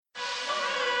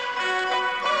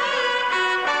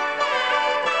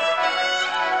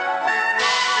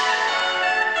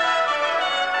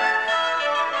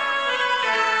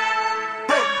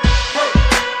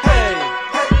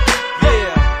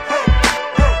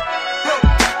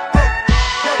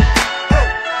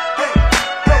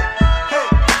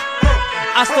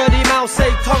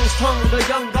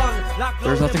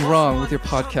There's nothing wrong with your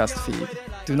podcast feed.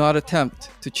 Do not attempt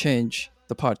to change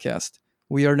the podcast.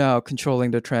 We are now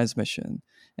controlling the transmission.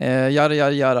 Yada,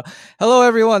 yada, yada. Hello,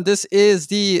 everyone. This is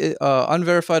the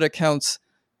Unverified Accounts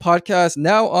podcast,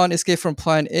 now on Escape from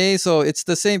Plan A. So it's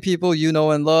the same people you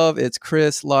know and love. It's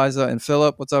Chris, Liza, and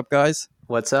Philip. What's up, guys?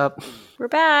 What's up? We're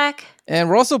back. And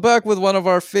we're also back with one of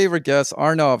our favorite guests,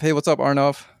 Arnav. Hey, what's up,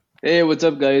 Arnav? Hey, what's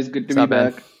up, guys? Good to be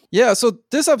back. Man? Yeah, so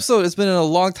this episode has been in a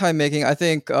long time making. I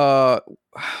think,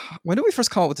 when did we first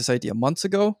come up with this idea? Months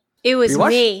ago? It was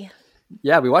me.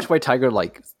 Yeah, we watched White Tiger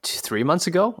like 3 months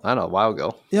ago. I don't know, a while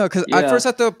ago. Yeah, because I first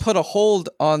had to put a hold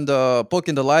on the book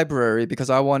in the library because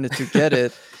I wanted to get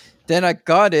it. Then I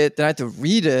got it. Then I had to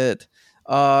read it.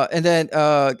 And then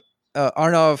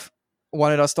Arnav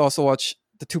wanted us to also watch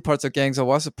the 2 parts of Gangs of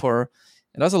Wasseypur.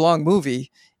 And that's a long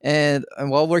movie. And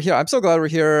while we're here, I'm so glad we're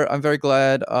here. I'm very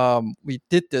glad we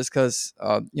did this because,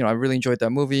 I really enjoyed that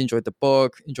movie, enjoyed the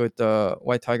book, enjoyed the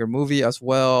White Tiger movie as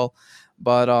well.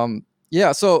 But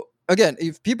so again,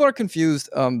 if people are confused,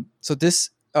 so this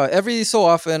every so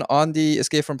often on the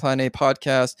Escape from Plan A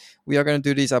podcast, we are going to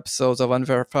do these episodes of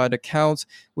Unverified Accounts,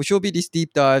 which will be these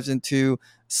deep dives into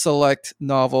select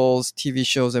novels, TV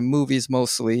shows, and movies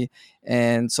mostly.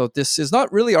 And so this is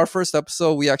not really our first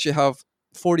episode. We actually have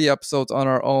 40 episodes on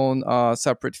our own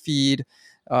separate feed,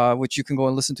 which you can go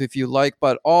and listen to if you like.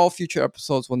 But all future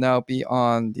episodes will now be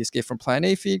on the Escape from Plan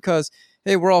A feed because,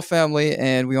 hey, we're all family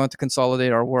and we want to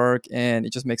consolidate our work, and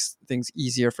it just makes things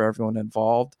easier for everyone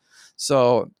involved.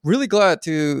 So really glad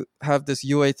to have this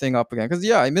UA thing up again because,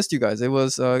 I missed you guys. It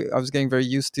was I was getting very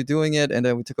used to doing it, and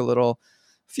then we took a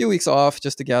few weeks off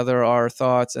just to gather our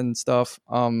thoughts and stuff.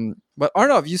 But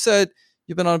Arnav, you said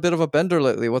you've been on a bit of a bender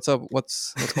lately. What's up?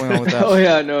 What's going on with that? Oh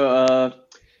yeah, no.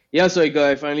 So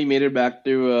I finally made it back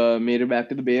to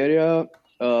the Bay Area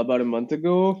about a month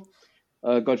ago.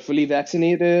 Got fully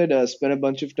vaccinated. Spent a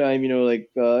bunch of time,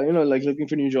 looking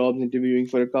for new jobs, interviewing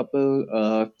for a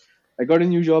couple. I got a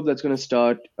new job that's going to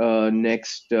start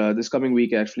this coming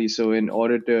week actually. So in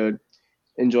order to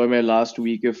enjoy my last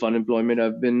week of unemployment,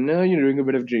 I've been doing a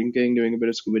bit of drinking, doing a bit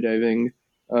of scuba diving.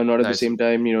 Not at the same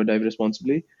time, dive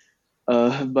responsibly.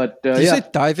 Did you say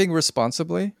diving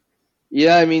responsibly?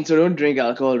 Yeah, I mean, so don't drink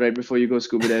alcohol right before you go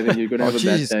scuba diving. You're gonna have a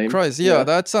bad time. Christ,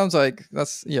 that sounds like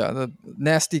the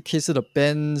nasty case of the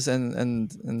Benz and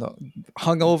the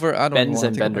hungover. I don't know. Benz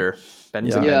and Bender.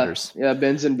 Benz and Benders. Yeah,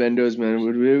 Benz and Benders, man.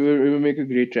 We would make a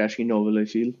great trashy novel, I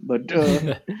feel. But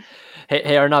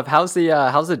hey Arnav, how's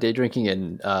the day drinking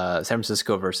in San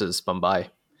Francisco versus Mumbai?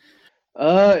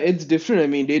 It's different. I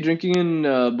mean, day drinking in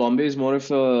Bombay is more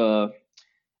of a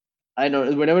I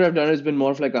know whenever I've done it, it's been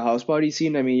more of like a house party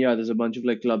scene. I mean, there's a bunch of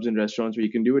like clubs and restaurants where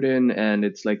you can do it in, and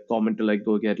it's like common to like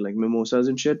go get like mimosas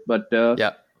and shit. But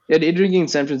day drinking in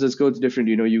San Francisco, it's different.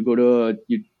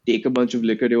 You take a bunch of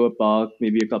liquor to a park,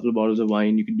 maybe a couple of bottles of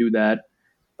wine. You can do that.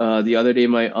 The other day,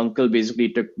 my uncle basically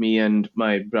took me and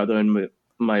my brother and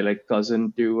my like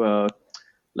cousin to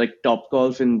like Top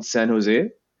Golf in San Jose.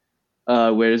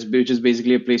 Which is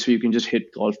basically a place where you can just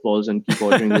hit golf balls and keep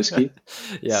ordering whiskey.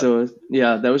 So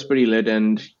that was pretty lit,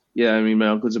 and I mean my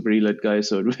uncle's a pretty lit guy,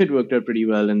 so it worked out pretty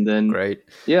well. And then great.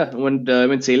 I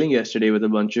went sailing yesterday with a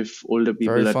bunch of older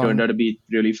people. Very that fun. Turned out to be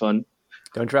really fun.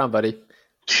 Don't drown, buddy.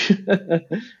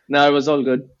 No, it was all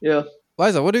good. Yeah.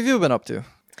 Liza, what have you been up to?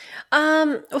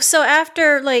 So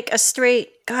after like a straight,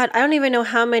 God, I don't even know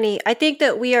how many. I think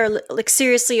that we are like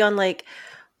seriously on like.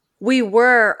 We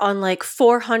were on like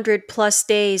 400 plus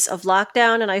days of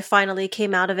lockdown, and I finally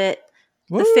came out of it.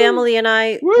 Woo! The family and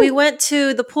I, we went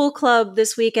to the pool club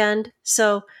this weekend.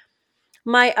 So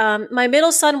my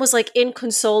middle son was like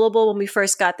inconsolable when we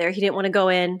first got there. He didn't want to go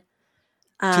in.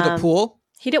 To the pool?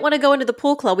 He didn't want to go into the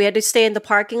pool club. We had to stay in the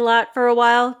parking lot for a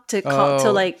while to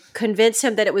like convince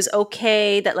him that it was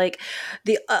okay. That like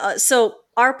so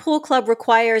our pool club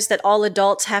requires that all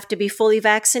adults have to be fully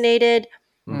vaccinated.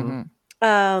 Mm-hmm.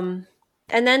 And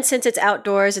then since it's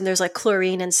outdoors and there's like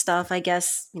chlorine and stuff, I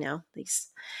guess,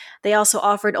 they also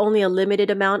offered only a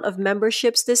limited amount of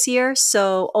memberships this year.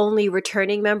 So only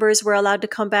returning members were allowed to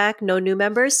come back, no new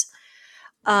members.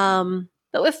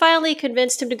 But we finally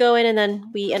convinced him to go in, and then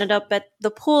we ended up at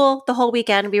the pool the whole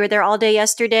weekend. We were there all day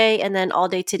yesterday and then all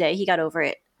day today. He got over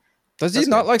it. Does he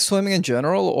not like swimming in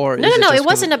general, or no? It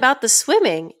wasn't about the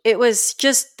swimming. It was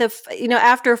just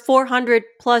after 400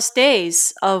 plus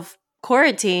days of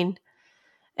quarantine,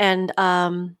 and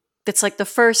it's like the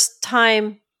first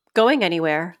time going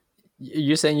anywhere.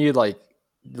 You're saying you like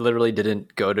literally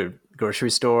didn't go to grocery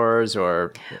stores,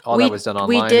 or that was done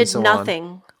online? We did and so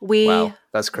nothing. Wow,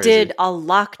 that's crazy. Did a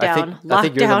lockdown. I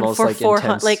think you're the most, for like, 400.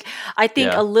 intense. Like I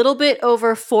think a little bit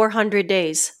over 400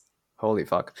 days. Holy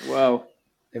fuck. Wow.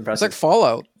 It's Impressive. like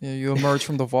Fallout. You emerge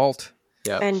from the vault.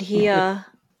 Yeah. And he,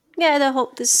 the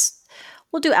hope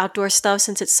we'll do outdoor stuff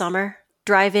since it's summer.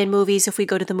 Drive-in movies if we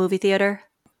go to the movie theater.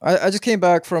 I just came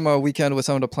back from a weekend with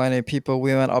some of the Planet A people.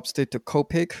 We went upstate to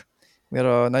Kopik. We had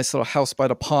a nice little house by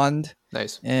the pond.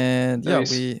 Nice. And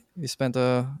Nice. we spent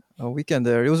a weekend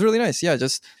there. It was really nice. Yeah,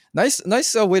 just nice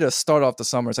way to start off the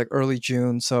summer. It's like early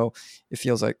June, so it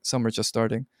feels like summer's just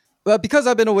starting. But because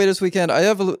I've been away this weekend, I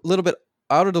have a little bit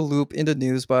out of the loop in the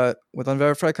news. But with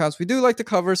Unverified Accounts, we do like to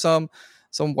cover some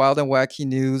wild and wacky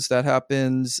news that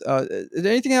happens. Did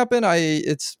anything happen?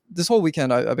 It's this whole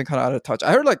weekend I've been kind of out of touch.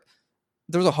 I heard like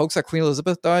there was a hoax that Queen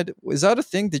Elizabeth died. Is that a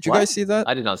thing? Did you What? guys see that?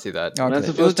 I did not see that. Okay. That's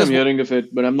the It was first time just- hearing of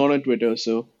it, but I'm not on Twitter,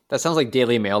 so. That sounds like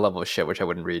Daily Mail level shit, which I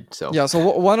wouldn't read. So Yeah,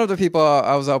 so one of the people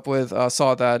I was up with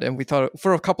saw that, and we thought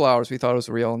for a couple hours we thought it was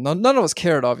real. None of us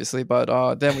cared, obviously, but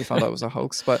then we found out it was a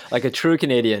hoax. But like a true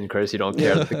Canadian, Chris, you don't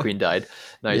care that the Queen died.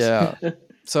 Nice. yeah,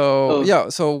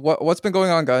 so what's been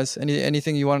going on, guys?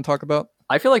 Anything you want to talk about?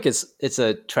 I feel like it's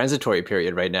a transitory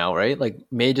period right now, right? Like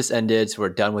May just ended, so we're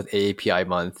done with AAPI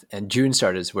month, and June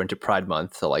started, so we're into Pride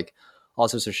month. So like all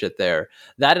sorts of shit there.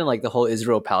 That and like the whole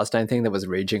Israel Palestine thing that was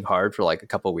raging hard for like a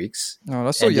couple weeks. No,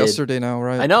 that's still Ended. yesterday now,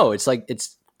 right? I know it's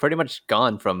pretty much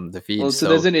gone from the feed. Also, so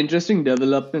there's an interesting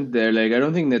development there. Like, I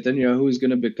don't think Netanyahu is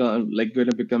gonna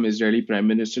become Israeli prime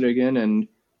minister again, and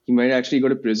he might actually go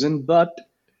to prison. But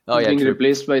he's being true.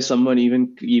 replaced by someone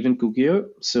even kookier.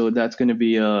 So that's gonna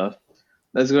be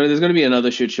there's gonna be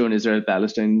another shit show in Israel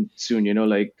Palestine soon.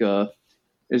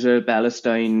 Israel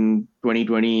Palestine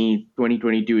 2020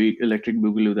 2022 Electric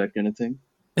Boogaloo, that kind of thing.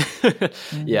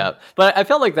 Yeah, but I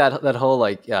felt like that whole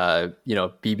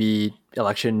BB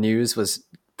election news was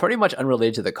pretty much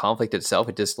unrelated to the conflict itself.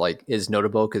 It just like is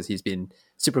notable because he's been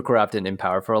super corrupt and in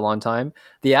power for a long time.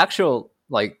 The actual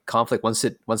like conflict once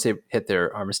they hit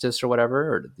their armistice or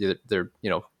whatever, or their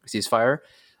ceasefire,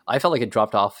 I felt like it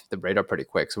dropped off the radar pretty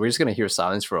quick. So we're just gonna hear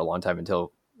silence for a long time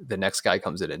until the next guy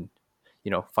comes in and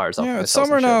fires up. Yeah, it's missiles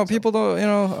summer and shit, now. so. People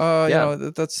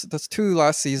don't, that's too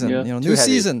last season. Yeah, new too heavy.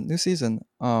 season. That's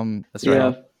right.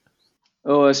 Yeah.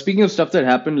 Oh, speaking of stuff that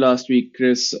happened last week,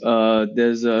 Chris,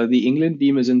 there's the England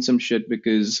team is in some shit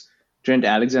because Trent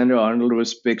Alexander-Arnold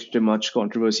was picked to much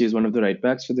controversy as one of the right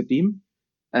backs for the team,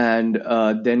 and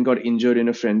then got injured in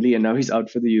a friendly, and now he's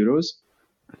out for the Euros.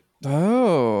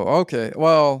 Oh, okay.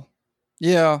 Well,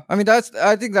 yeah. I mean, I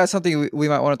think that's something we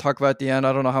might want to talk about at the end.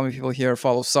 I don't know how many people here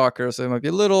follow soccer, so it might be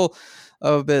a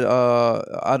bit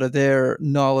out of their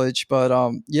knowledge,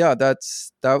 but yeah,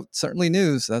 that's certainly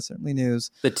news. That's certainly news.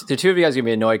 The two of you guys are gonna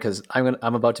be annoyed because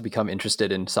I'm about to become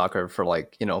interested in soccer for once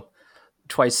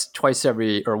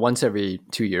every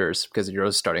 2 years because the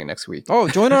Euros starting next week. Oh,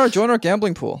 join our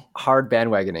gambling pool. Hard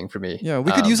bandwagoning for me. Yeah,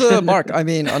 we could use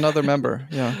another member.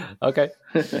 Yeah. Okay.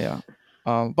 Yeah.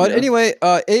 But anyway,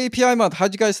 AAPI month.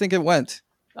 How'd you guys think it went?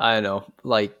 I don't know.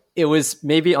 Like it was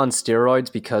maybe on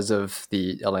steroids because of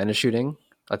the Atlanta shooting.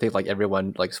 I think like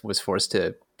everyone was forced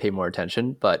to pay more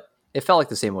attention, but it felt like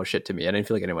the same old shit to me. I didn't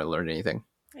feel like anyone learned anything.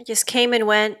 It just came and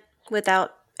went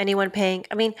without anyone paying.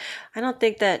 I mean, I don't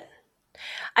think that.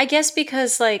 I guess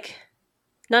because like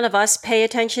none of us pay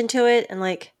attention to it, and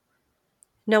like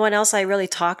no one else I really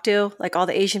talk to, like all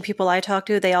the Asian people I talk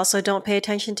to, they also don't pay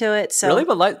attention to it. So really,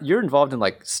 but you're involved in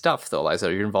like stuff though,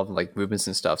 Liza. You're involved in like movements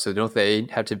and stuff. So don't they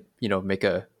have to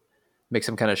make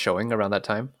some kind of showing around that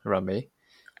time, around May?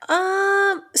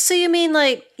 So you mean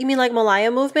like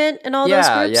Malaya movement and all those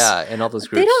groups? Yeah, and all those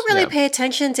groups. They don't really yeah. pay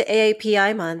attention to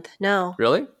AAPI month. No.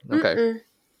 Really? Okay.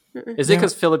 Is it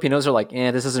because Filipinos are like,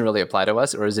 this doesn't really apply to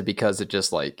us, or is it because it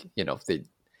just like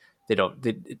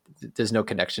there's no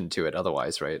connection to it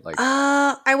otherwise, right? Like,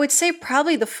 I would say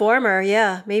probably the former.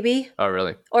 Yeah, maybe. oh,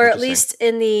 really? Or at Interesting. least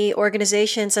in the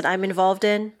organizations that I'm involved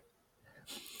in.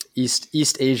 East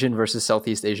Asian versus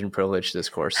Southeast Asian privilege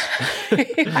discourse. I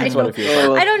That's what it feels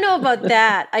like. I don't know about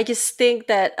that. I just think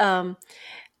that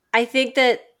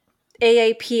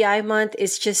AAPI month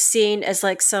is just seen as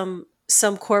like some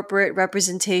corporate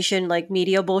representation, like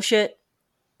media bullshit,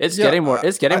 It's getting more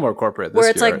corporate this where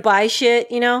it's year. like buy shit,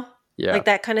 Yeah. like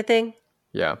that kind of thing.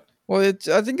 Yeah. Well,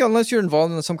 I think unless you're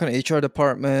involved in some kind of HR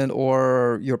department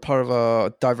or you're part of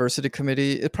a diversity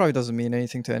committee, it probably doesn't mean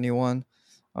anything to anyone.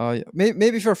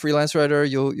 Maybe if you're a freelance writer,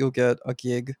 you'll get a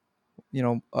gig,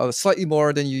 slightly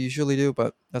more than you usually do,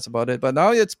 but that's about it. But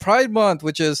now it's Pride Month,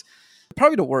 which is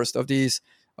probably the worst of these,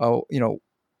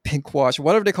 pink wash,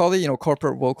 whatever they call it,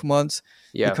 corporate woke months.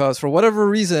 Yeah. Because for whatever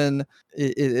reason,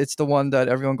 it's the one that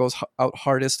everyone goes out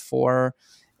hardest for.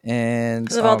 And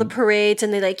Because of all the parades,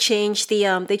 and they like change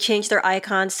their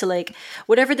icons to like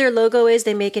whatever their logo is,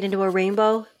 they make it into a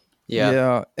rainbow.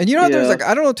 Yeah. And you know, there's Yeah. like,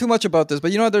 I don't know too much about this,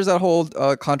 but you know, there's that whole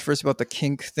controversy about the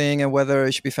kink thing and whether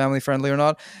it should be family friendly or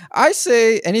not. I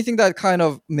say anything that kind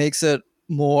of makes it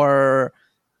more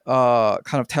kind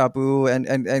of taboo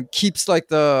and keeps like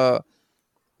the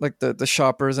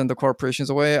shoppers and the corporations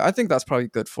away. I think that's probably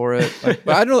good for it. Like,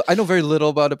 but I know very little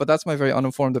about it, but that's my very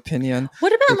uninformed opinion.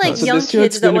 What about like Because- So young this year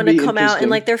kids it's that gonna want to be come out and interesting.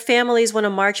 like their families want to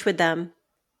march with them?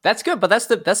 That's good, but that's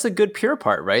the good pure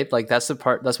part, right? Like that's the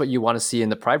part, that's what you want to see in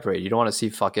the Pride Parade. You don't want to see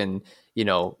fucking,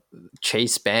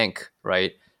 Chase Bank,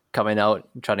 right? Coming out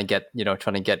trying to get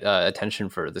attention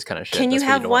for this kind of shit. Can you That's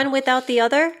what have don't one want. without the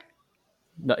other?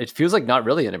 No, it feels like not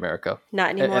really in America. Not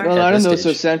anymore. Well, at I don't this know. So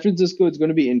stage. San Francisco, it's going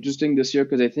to be interesting this year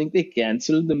because I think they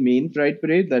canceled the main Pride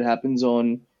Parade that happens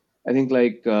on, I think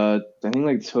like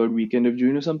third weekend of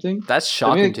June or something. That's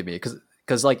shocking like- to me because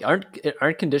like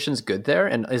aren't conditions good there,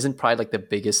 and isn't Pride like the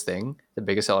biggest thing, the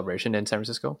biggest celebration in San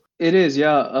Francisco? It is,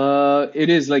 yeah. It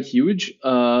is like huge.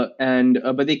 And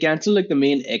but they canceled like the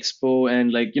main expo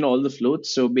and like all the floats.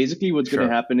 So basically, what's going Sure.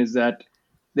 to happen is that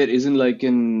there isn't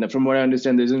from what I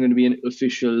understand, there isn't going to be an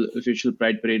official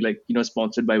Pride Parade like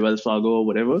sponsored by Wells Fargo or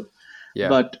whatever. Yeah,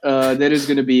 But there is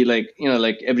going to be like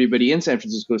like everybody in San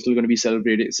Francisco is still going to be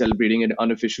celebrating it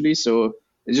unofficially. So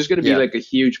it's just going to be Yeah. like a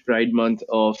huge Pride month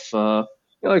of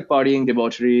like partying,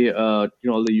 debauchery, all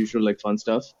the usual like fun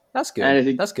stuff. that's good. And I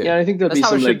think That's good. Yeah, I think there'll That's be how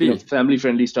it some should like be. family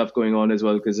friendly stuff going on as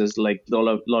well because there's like a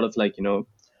lot of like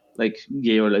like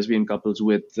gay or lesbian couples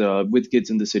with kids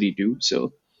in the city too.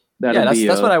 So that'll Yeah, be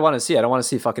that's what I want to see. I don't want to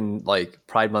see fucking like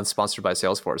Pride Month sponsored by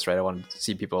Salesforce, right? I want to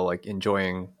see people like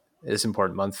enjoying this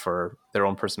important month for their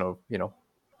own personal,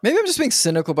 Maybe I'm just being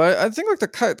cynical, but I think like the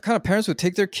kind of parents who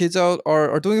take their kids out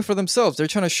are doing it for themselves. They're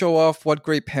trying to show off what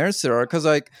great parents they are. Because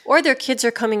like, Or their kids are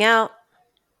coming out.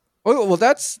 oh well,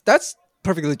 that's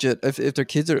perfectly legit. If their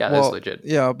kids are, Yeah, that's well, legit.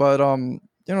 Yeah, but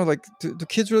like, do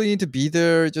kids really need to be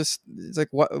there? Just it's like,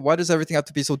 why does everything have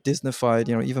to be so Disneyfied?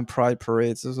 Even Pride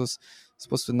parades. This was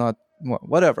supposed to not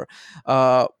whatever.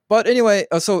 But anyway,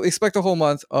 so expect a whole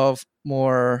month of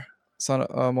more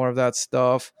of that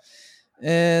stuff.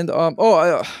 And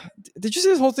did you see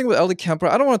this whole thing with Ellie Kemper?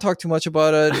 I don't want to talk too much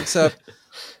about it, except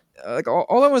like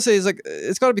all I want to say is like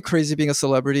it's got to be crazy being a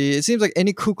celebrity. It seems like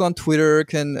any kook on Twitter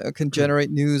can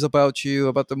generate news about you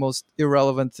about the most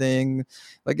irrelevant thing.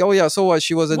 Like, oh yeah, so what?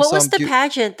 She was in What was some the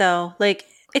pageant though? Like,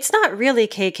 it's not really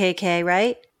KKK,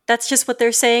 right? That's just what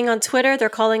they're saying on Twitter. They're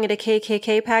calling it a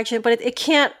KKK pageant, but it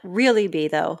can't really be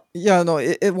though. Yeah, no,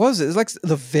 it was. It's like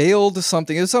the veiled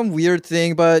something. It was some weird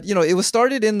thing, but it was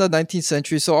started in the 19th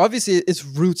century, so obviously its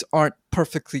roots aren't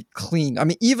perfectly clean. I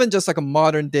mean, even just like a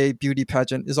modern day beauty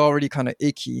pageant is already kind of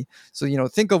icky. So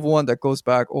think of one that goes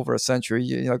back over a century.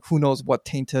 Like who knows what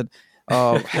tainted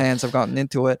hands have gotten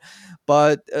into it.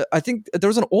 But I think there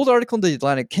was an old article in the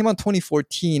Atlantic, came on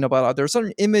 2014 about there's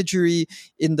some imagery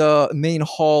in the main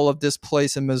hall of this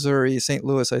place in Missouri, St.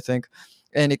 Louis, I think.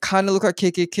 And it kind of looked like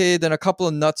KKK. Then a couple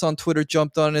of nuts on Twitter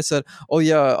jumped on it and said, oh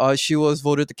yeah, she was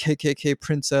voted the KKK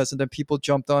princess. And then people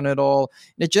jumped on it all.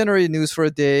 And it generated news for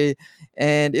a day.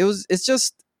 And it's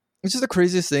just the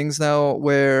craziest things now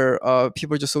where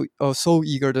people are just so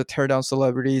eager to tear down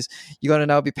celebrities. You got to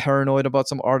now be paranoid about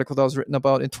some article that was written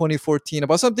about in 2014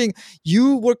 about something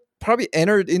you were probably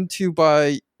entered into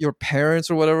by your parents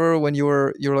or whatever when you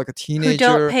were like a teenager. Who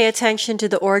don't pay attention to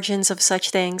the origins of such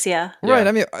things, yeah. Right. Yeah.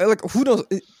 I mean, like who knows?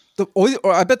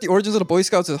 Or I bet the origins of the Boy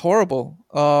Scouts is horrible.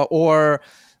 Or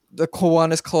the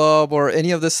Kiwanis Club or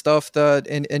any of this stuff that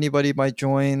anybody might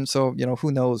join. So who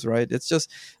knows, right? I think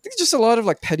it's just a lot of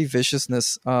like petty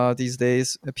viciousness these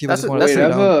days. People That's just a- want to Wait, sit I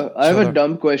down. have shut a up.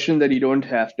 dumb question that you don't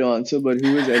have to answer, but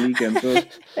who is Ellie Kemper?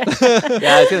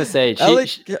 Yeah, I was gonna say Ellie-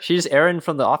 she's Erin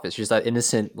from The Office. She's that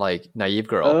innocent, like naive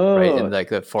girl, Oh. right? In like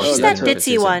the fourth She's season that or fifth ditzy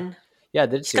season. one. Yeah,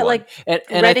 the ditzy got, one. like, And I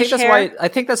think reddish that's hair. why I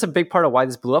think that's a big part of why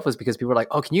this blew up was because people were like,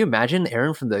 "Oh, can you imagine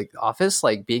Erin from The Office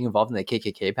like being involved in the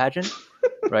KKK pageant?"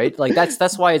 Right? Like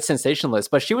that's why it's sensationalist.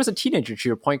 But she was a teenager, to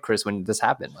your point, Chris, when this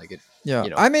happened. Like it. Yeah, you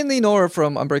know. I mainly know her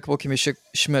from Unbreakable Kimmy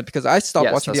Schmidt because I stopped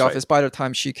Yes, watching The that's right. Office by the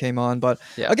time she came on. But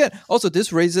Yeah. again, also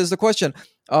this raises the question: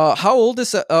 how old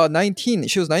is 19?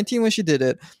 She was 19 when she did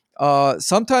it.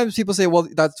 Sometimes people say, "Well,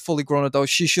 that's fully grown adult.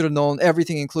 She should have known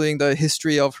everything, including the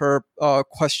history of her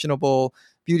questionable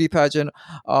beauty pageant."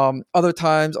 Other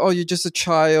times, "Oh, you're just a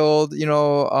child,"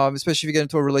 especially if you get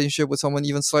into a relationship with someone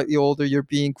even slightly older, you're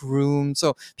being groomed.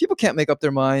 So people can't make up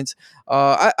their minds.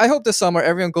 I hope this summer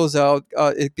everyone goes out,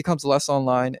 it becomes less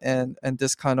online, and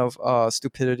this kind of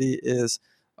stupidity is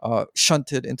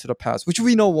shunted into the past, which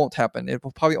we know won't happen. It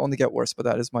will probably only get worse, but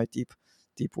that is my deep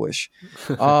wish.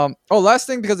 Last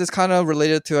thing, because it's kind of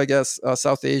related to, I guess,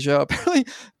 South Asia. Apparently,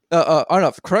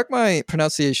 Arnav, correct my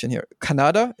pronunciation here.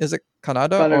 Kannada? Is it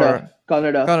Kannada or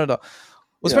Kannada. Kannada?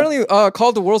 Was Yeah. apparently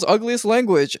called the world's ugliest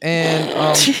language,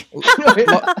 and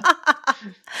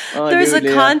There's a Dude,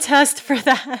 yeah. contest for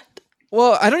that.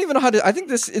 well, I don't even know how to. I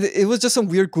think it was just some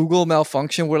weird Google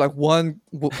malfunction where like one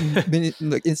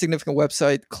like, insignificant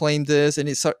website claimed this, and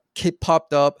it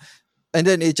popped up, and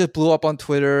then it just blew up on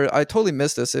Twitter. I totally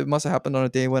missed this. It must have happened on a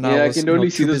day when I was can totally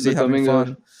see too this busy having becoming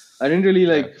fun. I didn't really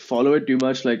like follow it too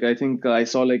much. Like I think I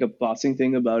saw like a passing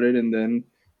thing about it, and then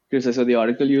because I saw the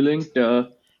article you linked.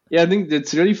 Yeah, I think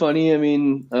it's really funny. I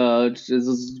mean, this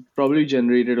has probably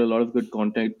generated a lot of good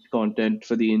content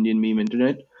for the Indian meme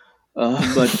internet.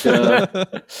 But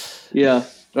yeah,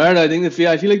 right. I think I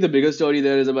feel like the bigger story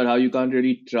there is about how you can't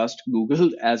really trust Google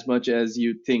as much as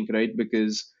you think, right?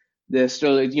 Because they're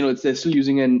still, they're still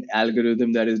using an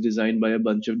algorithm that is designed by a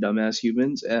bunch of dumbass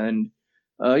humans, and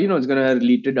it's gonna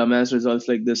lead to dumbass results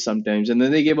like this sometimes. And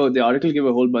then the article gave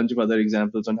a whole bunch of other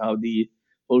examples on how the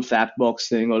whole fact box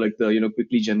thing or like the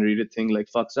quickly generated thing like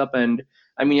fucks up. And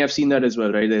I mean, I've seen that as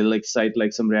well, right? They like cite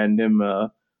like some random.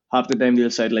 Half the time they'll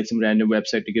cite like some random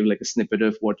website to give like a snippet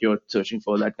of what you're searching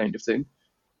for, that kind of thing.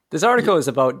 This article is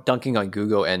about dunking on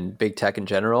Google and big tech in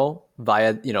general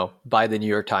by the New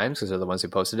York Times, because they're the ones who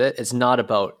posted it. It's not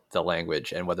about the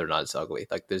language and whether or not it's ugly.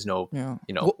 Like there's no,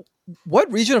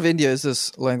 What region of India is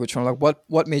this language from? Like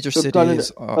what major cities?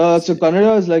 Kannada. So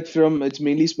Kannada is like it's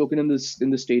mainly spoken in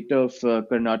the state of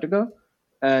Karnataka,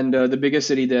 and the biggest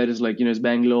city there is like is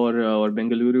Bangalore or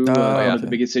Bengaluru, one of the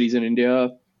biggest cities in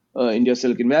India. India,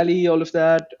 Silicon Valley, all of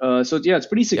that. So yeah, it's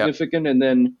pretty significant. And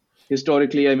then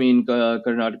historically, I mean,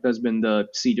 Karnataka has been the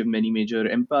seat of many major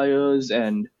empires,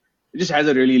 and it just has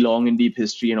a really long and deep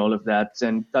history and all of that.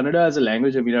 And Kannada as a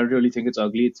language, I mean, I don't really think it's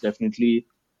ugly. It's definitely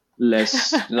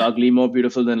less ugly, more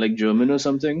beautiful than like German or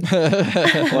something. Or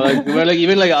like, where like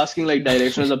even like asking like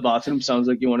direction of the bathroom sounds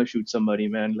like you want to shoot somebody,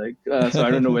 man. Like, so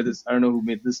I don't know who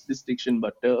made this distinction,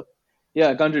 but. Yeah,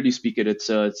 I can't really speak it. It's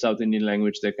South Indian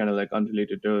language. They're kind of like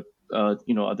unrelated to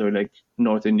other like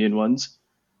North Indian ones.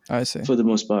 I see. For the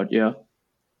most part, yeah.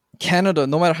 Canada,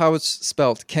 no matter how it's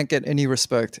spelled, can't get any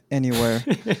respect anywhere.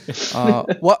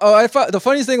 I thought the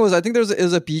funniest thing was I think there was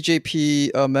a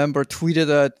BJP member tweeted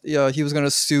that he was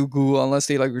gonna sue Google unless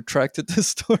they like retracted this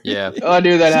story. Yeah. Oh,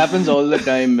 dude, that happens all the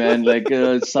time, man. Like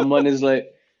someone is like.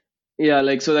 Yeah,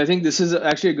 like so. I think this is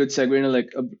actually a good segue into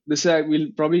like this. We'll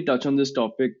probably touch on this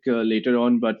topic later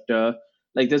on, but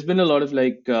like there's been a lot of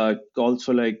like calls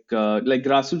for like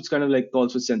grassroots kind of like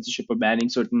calls for censorship or banning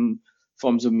certain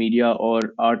forms of media or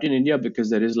art in India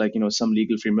because there is like some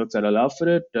legal frameworks that allow for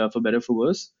it, for better for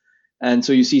worse. And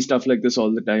so you see stuff like this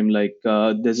all the time. Like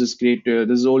there's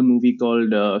this old movie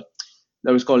called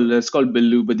it's called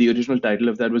Billu, but the original title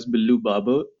of that was Billu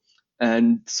Barber.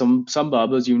 And some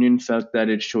barbers union felt that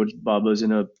it showed barbers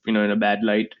in a bad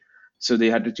light, so they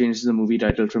had to change the movie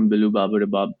title from Billu Barber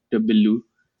to Billu.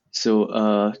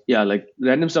 So yeah, like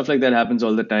random stuff like that happens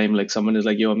all the time. Like someone is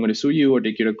like, "Yo, I'm going to sue you or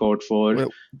take you to court for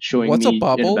showing what's me a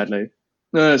barbel? in a bad light."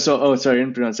 No, sorry, I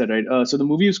didn't pronounce that right. So the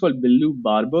movie was called Billu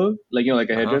Barber, like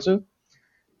like a hairdresser.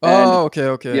 Oh,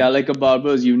 okay. Yeah, like a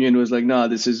barbers union was like, nah,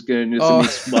 this is good.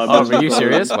 It's barbers. Oh, are you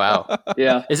serious? Wow.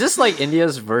 Yeah. Is this like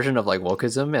India's version of like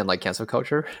wokeism and like cancel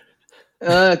culture?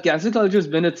 Cancel culture has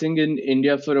been a thing in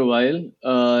India for a while,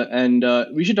 and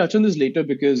we should touch on this later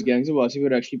because Gangs of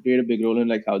Wasseypur actually played a big role in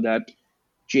like how that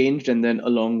changed, and then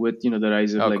along with the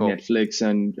rise of cool. Netflix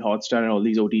and Hotstar and all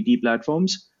these OTT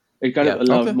platforms, it kind of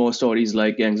allowed more stories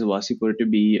like Gangs of Wasseypur to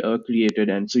be created,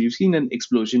 and so you've seen an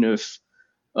explosion of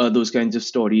those kinds of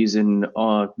stories in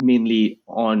mainly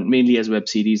as web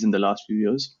series in the last few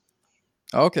years.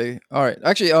 Okay, all right.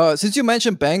 Actually, since you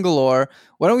mentioned Bangalore,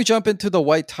 why don't we jump into The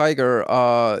White Tiger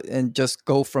and just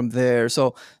go from there?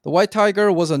 So, The White Tiger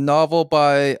was a novel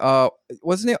by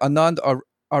what's his name? Anand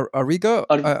Ariga.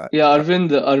 Arvind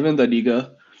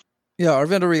Adiga. Yeah,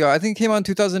 Arvind Ariga. I think it came out in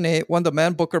 2008, won the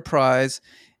Man Booker Prize,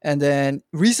 and then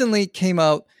recently came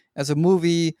out as a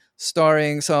movie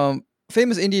starring some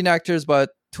famous Indian actors,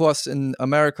 but to us in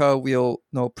America, we'll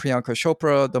know Priyanka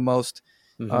Chopra the most.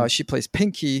 She plays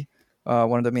Pinky,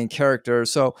 one of the main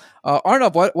characters. So,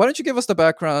 Arnav, why don't you give us the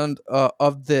background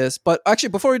of this? But actually,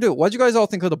 before we do, what did you guys all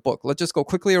think of the book? Let's just go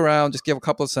quickly around, just give a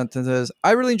couple of sentences.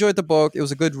 I really enjoyed the book. It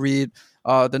was a good read.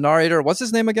 The narrator, what's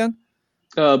his name again?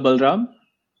 Balram.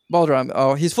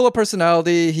 Oh, he's full of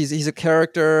personality. He's a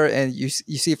character, and you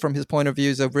see from his point of view,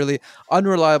 he's a really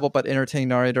unreliable but entertaining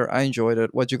narrator. I enjoyed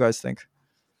it. What do you guys think?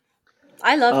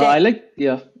 I loved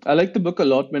it. I liked the book a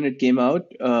lot when it came out.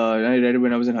 I read it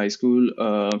when I was in high school.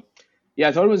 Yeah,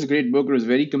 I thought it was a great book. It was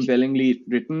very compellingly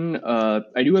written.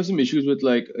 I do have some issues with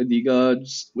like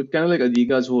Adiga's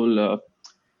whole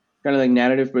kind of like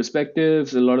narrative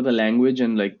perspectives. A lot of the language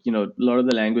and like a lot of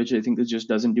the language, I think it just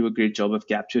doesn't do a great job of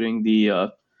capturing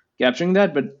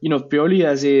that. But purely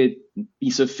as a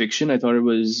piece of fiction, I thought it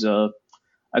was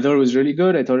really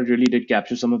good. I thought it really did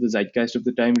capture some of the zeitgeist of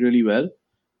the time really well.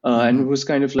 And it Mm-hmm. was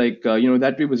kind of like,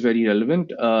 that way was very relevant.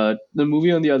 The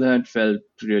movie, on the other hand, felt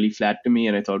really flat to me,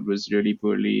 and I thought was really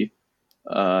poorly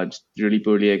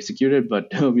executed.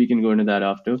 But we can go into that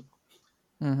after.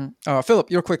 Mm-hmm.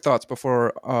 Philip, your quick thoughts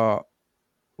before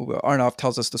Arnav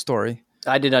tells us the story.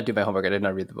 I did not do my homework. I did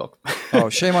not read the book. Oh,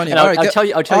 shame on you! And All right, I'll tell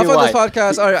you. I'll tell off you of why. this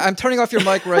podcast. All right, I'm turning off your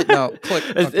mic right now. Click.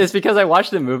 It's because I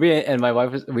watched the movie and my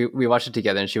wife we watched it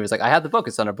together and she was like, I have the book.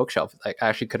 It's on our bookshelf. Like, I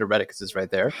actually could have read it because it's right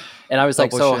there. And I was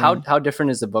like, Double so how shame.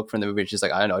 different is the book from the movie? And she's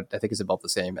like, I don't know. I think it's about the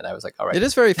same. And I was like, all right. It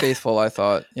is very faithful, I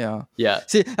thought. Yeah. Yeah.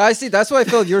 See. That's why,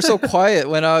 Philip, you're so quiet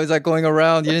when I was like going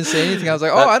around. You didn't say anything. I was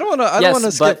like, oh, I don't want to. I don't want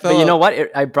to skip. But you know what?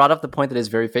 I brought up the point that it's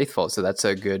very faithful. So that's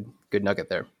a good nugget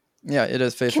there. Yeah, it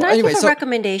is faithful. Can I Anyway, give a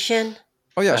recommendation?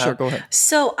 Oh yeah, sure. Go ahead.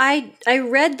 So I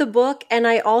read the book and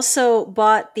I also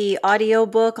bought the audio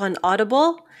book on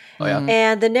Audible. Oh yeah.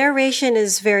 And the narration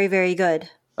is very, very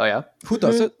good. Oh yeah. Who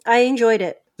does it? I enjoyed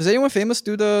it. Does anyone famous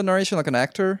do the narration, like an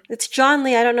actor? It's John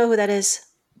Lee. I don't know who that is.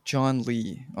 John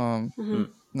Lee.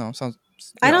 No, sounds.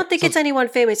 I don't think it's anyone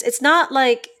famous. It's not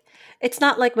like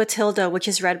Matilda, which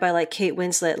is read by like Kate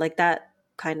Winslet, like that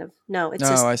kind of. No, it's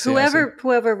just I see,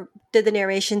 whoever did the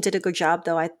narration did a good job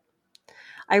though.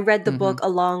 I read the book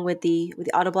along with the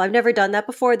Audible. I've never done that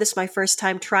before. This is my first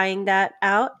time trying that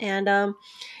out, and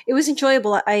it was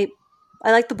enjoyable. I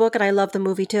like the book and I love the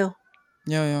movie too.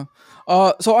 Yeah.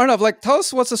 So Arnav, like, tell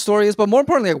us what the story is, but more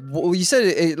importantly, like, you said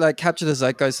it like captured the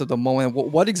zeitgeist of the moment.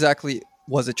 What exactly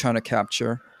was it trying to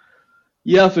capture?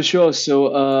 Yeah, for sure.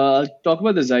 So I'll talk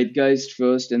about the zeitgeist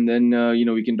first, and then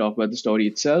we can talk about the story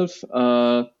itself.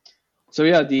 So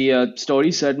yeah, the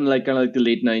story set in like kind of like the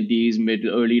late '90s,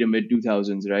 early to mid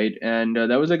 2000s, right? And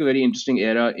that was like a very interesting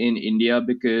era in India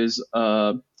because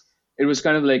it was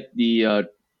kind of like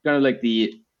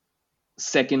the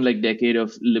second like decade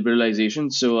of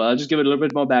liberalization. So I'll just give it a little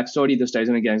bit more backstory. This ties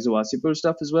into Gangs of Wasipur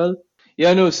stuff as well.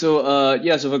 Yeah, no. So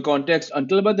so for context,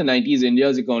 until about the '90s,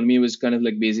 India's economy was kind of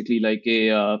like basically like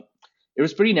it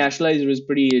was pretty nationalized. It was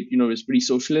pretty, it was pretty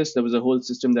socialist. There was a whole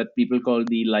system that people called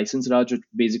the license Raj, which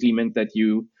basically meant that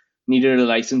you needed a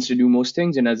license to do most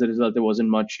things, and as a result, there wasn't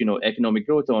much, economic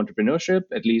growth or entrepreneurship,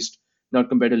 at least not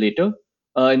compared to later.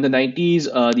 In the '90s,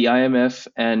 the IMF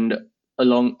and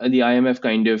along the IMF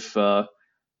kind of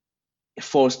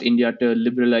forced India to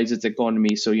liberalize its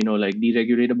economy. So, like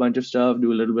deregulate a bunch of stuff,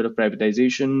 do a little bit of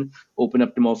privatization, open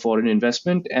up to more foreign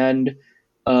investment. And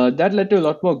that led to a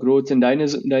lot more growth and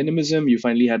dynamism. You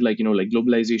finally had like, like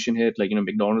globalization hit, like,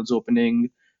 McDonald's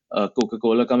opening,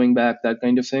 Coca-Cola coming back, that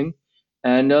kind of thing.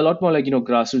 And a lot more like,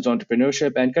 grassroots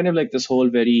entrepreneurship and kind of like this whole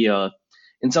very,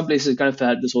 in some places, it kind of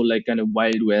had this whole like kind of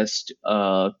Wild West,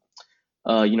 kind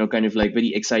of like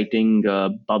very exciting,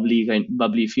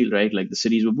 bubbly feel, right? Like the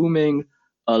cities were booming,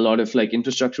 a lot of like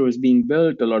infrastructure was being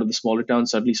built, a lot of the smaller towns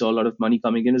suddenly saw a lot of money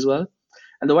coming in as well.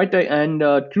 And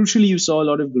crucially, you saw a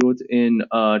lot of growth in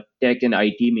tech and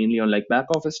IT, mainly on like back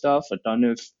office stuff. A ton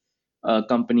of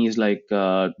companies like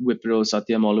Wipro,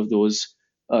 Satyam, all of those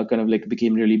kind of like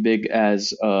became really big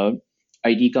as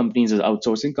IT companies, as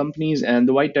outsourcing companies. And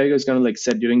the White Tiger is kind of like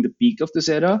set during the peak of this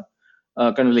era,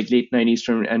 kind of like late '90s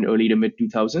and early to mid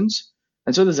 2000s.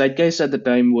 And so the zeitgeist at the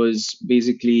time was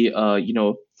basically,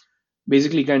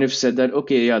 basically kind of said that,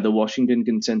 okay, yeah, the Washington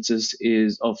consensus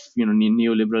is of,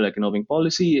 neoliberal economic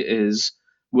policy is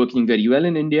working very well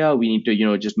in India. We need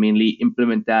to, just mainly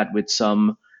implement that with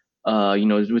some,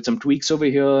 with some tweaks over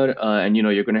here. And,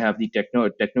 you're going to have the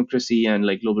technocracy and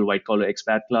like global white collar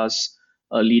expat class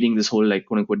leading this whole like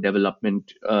quote unquote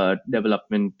development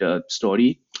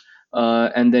story.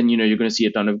 And then, you're going to see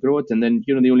a ton of growth. And then,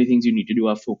 the only things you need to do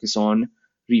are focus on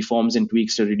reforms and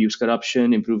tweaks to reduce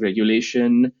corruption, improve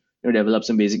regulation, develop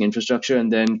some basic infrastructure,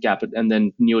 and then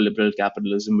neoliberal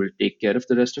capitalism will take care of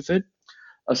the rest of it.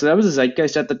 So that was the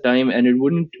zeitgeist at the time, and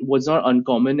was not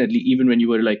uncommon, even when you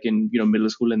were like in middle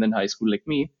school and then high school like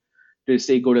me, to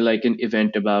say go to like an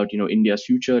event about India's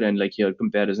future and like hear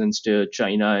comparisons to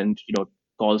China and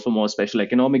call for more special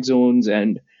economic zones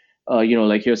and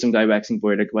like hear some guy waxing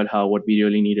poetic about how what we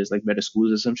really need is like better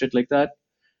schools or some shit like that.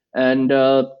 And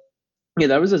yeah,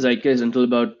 that was the zeitgeist until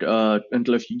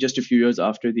just a few years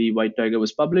after the White Tiger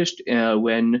was published,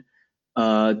 when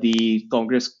the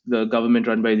government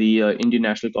run by the Indian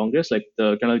National Congress, like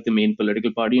the kind of like the main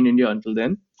political party in India until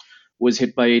then, was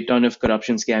hit by a ton of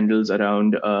corruption scandals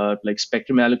around like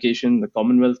spectrum allocation, the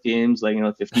Commonwealth Games, like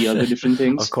 50 other different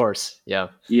things. Of course, yeah.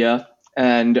 Yeah,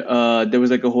 and there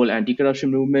was like a whole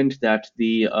anti-corruption movement that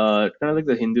the kind of like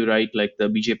the Hindu right, like the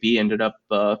BJP, ended up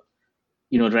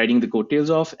riding the coattails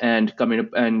off and coming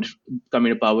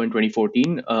to power in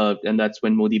 2014, and that's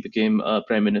when Modi became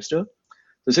prime minister.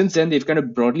 So since then, they've kind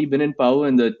of broadly been in power,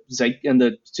 and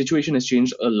the situation has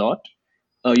changed a lot.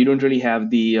 You don't really have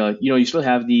the you still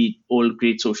have the old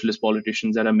great socialist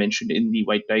politicians that are mentioned in the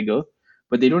White Tiger,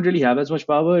 but they don't really have as much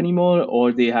power anymore,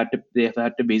 or they have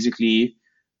had to basically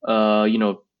you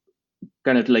know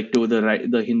kind of like toe the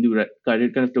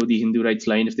kind of toe the Hindu rights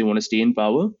line if they want to stay in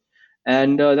power.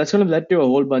 And that's kind of led to a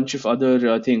whole bunch of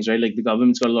other things, right? Like the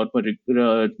government's got a lot more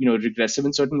regressive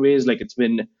in certain ways. Like it's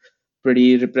been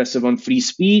pretty repressive on free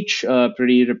speech,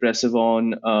 pretty repressive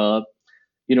on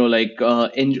like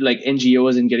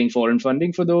NGOs and getting foreign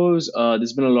funding for those.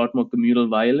 There's been a lot more communal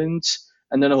violence,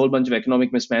 and then a whole bunch of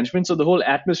economic mismanagement. So the whole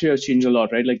atmosphere has changed a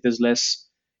lot, right? Like there's less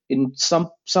in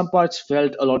some parts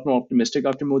felt a lot more optimistic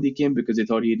after Modi came because they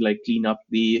thought he'd like clean up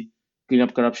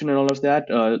corruption and all of that.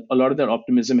 A lot of that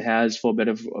optimism has, for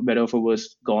better or for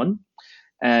worse, gone,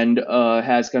 and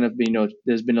has kind of been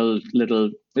there's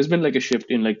been like a shift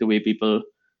in like the way people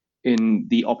in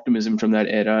the optimism from that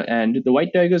era. And the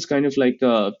White Tiger is kind of like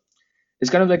it's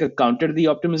kind of like a counter to the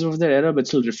optimism of that era, but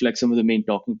still reflects some of the main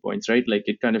talking points, right? Like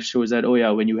it kind of shows that, oh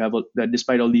yeah, when you have that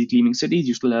despite all these gleaming cities,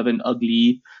 you still have an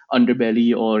ugly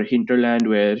underbelly or hinterland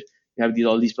where you have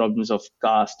all these problems of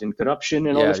caste and corruption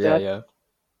and all of that. Yeah.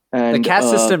 And the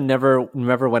caste system never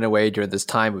went away during this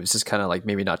time. It was just kind of like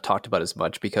maybe not talked about as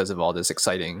much because of all this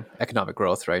exciting economic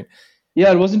growth, right?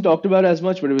 Yeah, it wasn't talked about as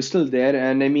much, but it was still there.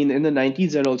 And I mean, in the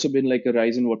 90s, there had also been like a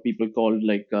rise in what people called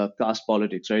like caste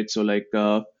politics, right? So like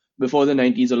before the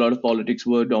 90s, a lot of politics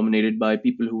were dominated by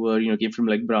people who were, came from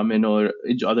like Brahmin or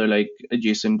other like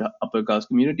adjacent upper caste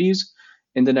communities.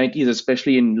 In the 90s,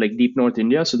 especially in like deep North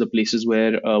India, so the places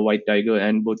where White Tiger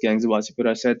and both gangs of Wasipur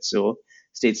are set, so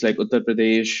states like Uttar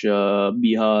Pradesh,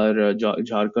 Bihar,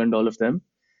 Jharkhand, all of them.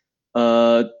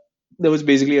 There was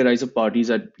basically a rise of parties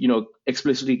that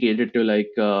explicitly catered to like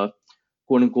quote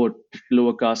unquote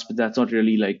lower caste, but that's not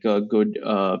really like a good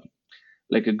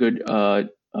like a good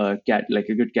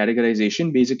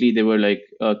categorization. Basically, they were like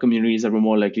communities that were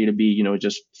more likely to be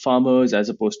just farmers as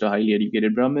opposed to highly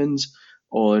educated Brahmins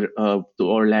or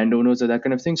landowners or that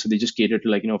kind of thing. So they just catered to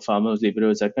like farmers,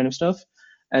 laborers, that kind of stuff,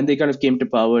 and they kind of came to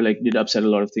power, like did upset a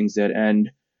lot of things there.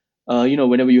 And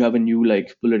whenever you have a new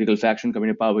like political faction coming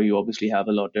to power, you obviously have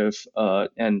a lot of,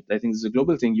 and I think this is a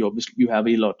global thing. You have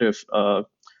a lot of,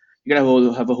 you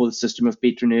can have a whole system of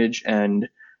patronage and,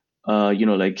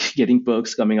 like getting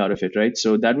perks coming out of it, right?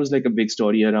 So that was like a big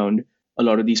story around a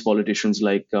lot of these politicians,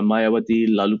 like Mayawati,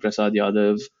 Lalu Prasad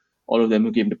Yadav, all of them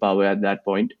who came to power at that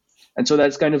point. And so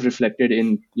that's kind of reflected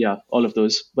in all of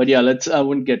those. But yeah, I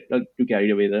wouldn't get too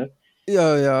carried away there.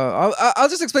 Yeah. I'll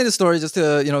just explain the story just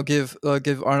to give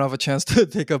Arnav a chance to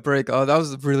take a break. That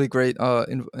was really great.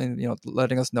 In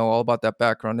letting us know all about that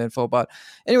background info. But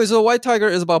anyway, so the White Tiger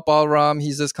is about Balram.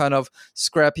 He's this kind of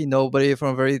scrappy nobody from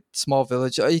a very small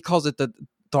village. He calls it the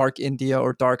Dark India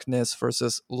or darkness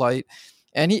versus light,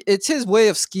 and it's his way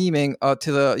of scheming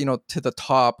to the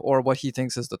top, or what he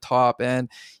thinks is the top. And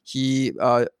he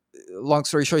long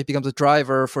story short, he becomes a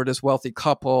driver for this wealthy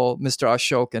couple, Mr.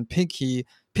 Ashok and Pinky.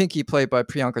 Pinky played by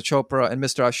Priyanka Chopra, and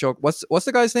Mr. Ashok. What's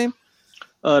the guy's name?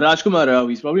 Rajkumar Rao.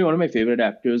 He's probably one of my favorite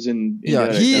actors in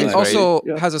India. He also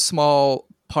has a small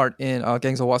part in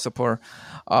Gangs of Wasipur.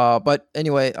 But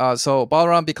anyway, so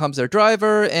Balram becomes their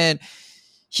driver, and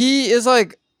he is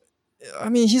like,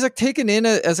 he's like taken in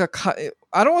as a,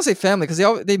 I don't want to say family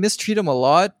because they mistreat him a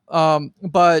lot.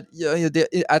 But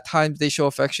at times they show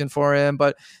affection for him.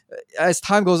 But as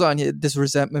time goes on, this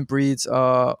resentment breeds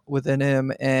within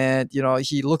him, and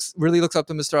he really looks up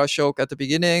to Mr. Ashok at the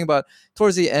beginning, but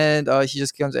towards the end, he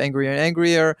just becomes angrier and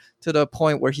angrier to the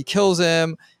point where he kills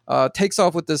him. Takes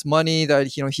off with this money that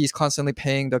he's constantly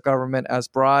paying the government as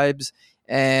bribes,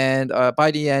 and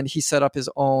by the end, he set up his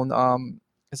own.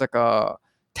 It's like a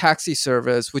taxi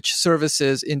service which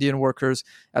services Indian workers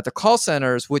at the call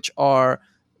centers, which are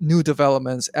new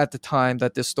developments at the time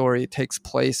that this story takes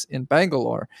place in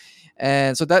Bangalore.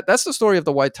 And so that's the story of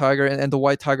the White Tiger, and the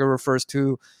White Tiger refers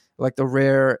to like the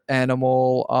rare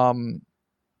animal, one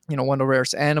of the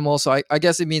rarest animals. So I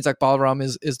guess it means like Balram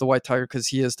is the White Tiger because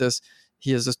he is this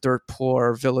dirt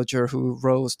poor villager who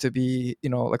rose to be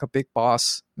like a big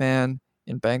boss man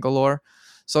in Bangalore.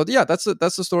 So yeah, that's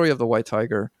the story of the White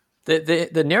Tiger.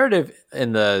 The narrative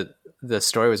in the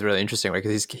story was really interesting, right?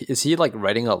 Because is he like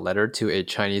writing a letter to a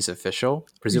Chinese official,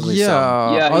 presumably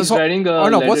some. Yeah. Yeah, he's So, writing a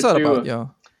Arnav, what's letter that about? to. Yeah.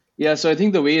 Yeah, so I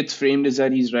think the way it's framed is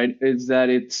that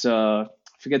it's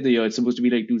forget the year. It's supposed to be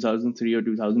like 2003 or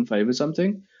 2005 or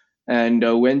something. And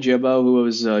Wen Jiabao, who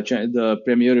was the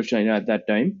premier of China at that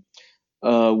time,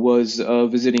 was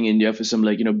visiting India for some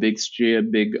like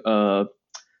big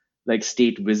like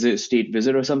state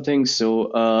visit or something.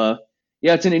 So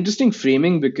yeah, it's an interesting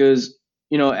framing because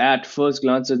at first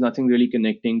glance there's nothing really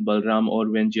connecting Balram or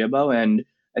Wen Jiabao, and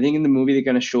I think in the movie they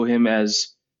kind of show him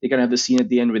as they kind of have the scene at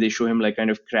the end where they show him like kind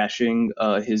of crashing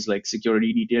his like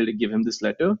security detail to give him this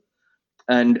letter,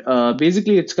 and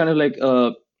basically it's kind of like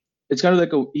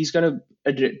he's kind of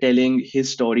telling his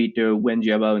story to Wen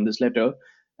Jiabao in this letter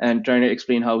and trying to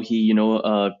explain how he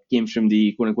came from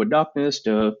the quote unquote darkness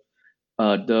to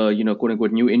the quote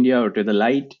unquote new India or to the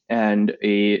light, and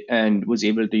was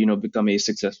able to become a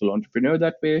successful entrepreneur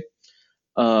that way.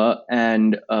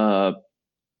 And I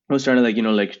was trying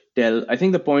to like tell. I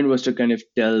think the point was to kind of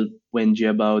tell Wen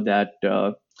Jiabao that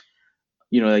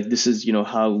like this is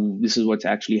how this is what's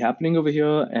actually happening over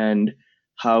here, and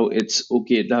how it's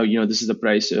okay. How this is the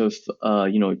price of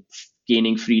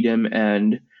gaining freedom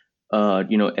and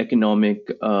economic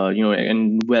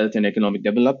and wealth and economic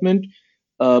development.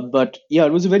 But yeah,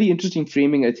 it was a very interesting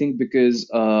framing, I think, because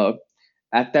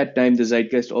at that time the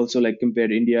zeitgeist also like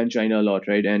compared India and China a lot,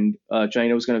 right? And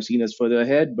China was kind of seen as further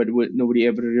ahead, but nobody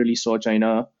ever really saw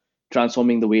China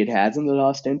transforming the way it has in the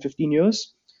last 10, 15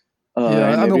 years. Yeah, And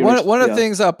I mean, everyone was, one of the yeah.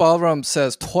 things that Balram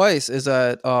says twice is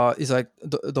that he's like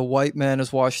the white man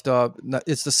is washed up.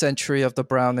 It's the century of the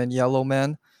brown and yellow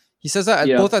man. He says that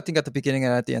Yeah. both, I think, at the beginning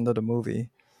and at the end of the movie.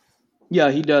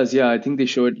 Yeah, he does. Yeah, I think they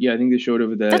showed. Yeah, I think they showed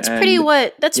over there. That's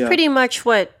and That's yeah. pretty much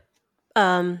what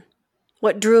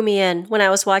drew me in when I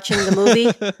was watching the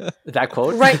movie. That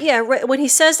quote? Right, yeah. Right, when he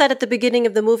says that at the beginning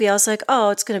of the movie, I was like, oh,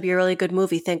 it's going to be a really good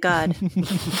movie, thank God.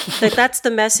 Like, that's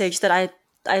the message that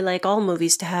I like all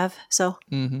movies to have, so.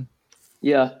 Mm-hmm.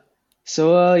 Yeah.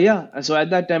 So yeah. So at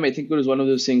that time, I think it was one of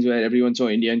those things where everyone saw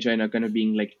India and China kind of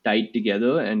being like tied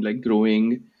together and like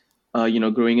growing,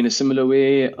 growing in a similar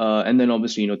way. And then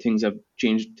obviously, things have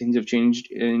changed. Things have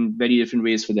changed in very different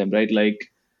ways for them, right?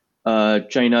 Like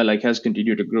China like has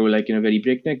continued to grow like in a very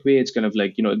breakneck way. It's kind of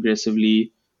like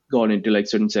aggressively gone into like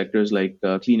certain sectors like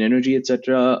clean energy,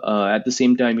 etc. At the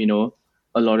same time,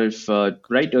 a lot of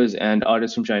writers and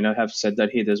artists from China have said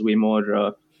that hey, there's way more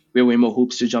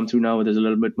hoops to jump through now. There's a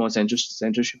little bit more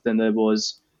censorship than there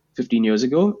was 15 years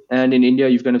ago. And in India,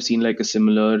 you've kind of seen like a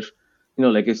similar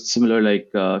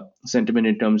sentiment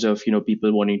in terms of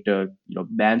people wanting to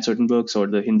ban certain books, or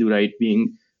the Hindu right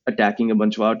being attacking a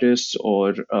bunch of artists,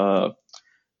 or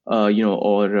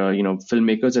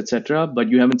filmmakers, etc. But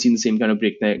you haven't seen the same kind of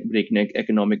breakneck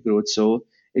economic growth. So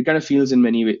it kind of feels in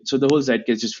many ways. So the whole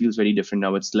zeitgeist just feels very different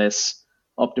now. It's less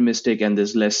optimistic, and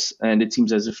there's less, and it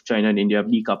seems as if China and India have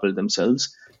decoupled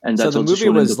themselves. And that's So the also movie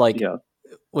shown in was the,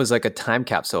 was like a time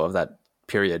capsule of that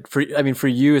period. For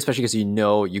you, especially because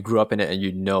you grew up in it and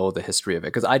you know the history of it.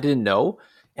 Because I didn't know,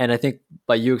 and I think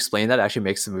by you explaining that actually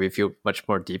makes the movie feel much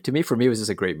more deep to me. For me, it was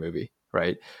just a great movie,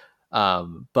 right?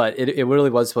 But it really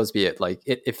was supposed to be it. Like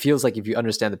it feels like, if you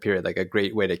understand the period, like a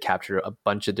great way to capture a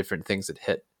bunch of different things that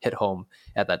hit home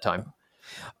at that time.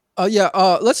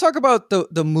 Let's talk about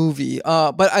the movie.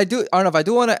 But Arnav, I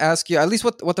do want to ask you at least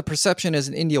what the perception is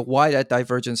in India, why that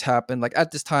divergence happened. Like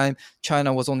at this time,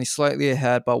 China was only slightly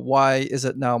ahead, but why is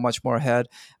it now much more ahead?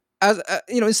 As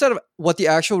instead of what the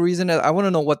actual reason is, I want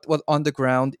to know what on the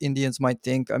ground Indians might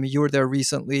think. I mean, you were there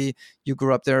recently, you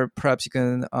grew up there. Perhaps you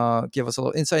can give us a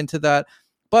little insight into that.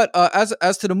 But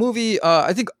as to the movie,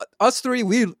 I think us three,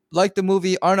 we liked the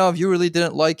movie. Arnav, you really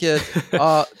didn't like it.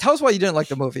 Tell us why you didn't like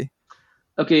the movie.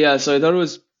 Okay, yeah. So I thought it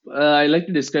was. I like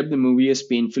to describe the movie as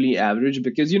painfully average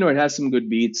because it has some good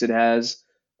beats. It has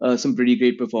some pretty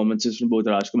great performances from both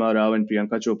Rajkumar Rao and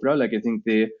Priyanka Chopra. Like I think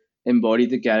they embody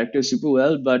the character super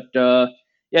well. But yeah,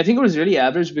 I think it was really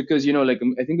average because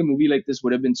I think a movie like this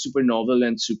would have been super novel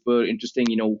and super interesting.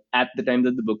 At the time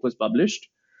that the book was published.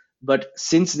 But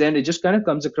since then, it just kind of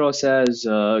comes across as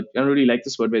I don't really like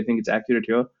this word, but I think it's accurate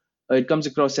here. It comes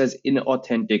across as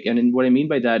inauthentic, and what I mean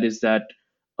by that is that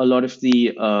a lot of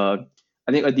the I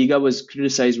think Adiga was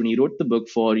criticized when he wrote the book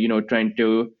for trying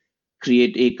to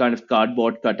create a kind of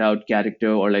cardboard cutout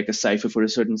character or like a cipher for a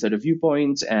certain set of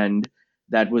viewpoints, and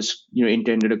that was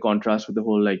intended to contrast with the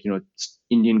whole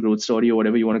Indian growth story or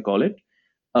whatever you want to call it,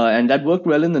 and that worked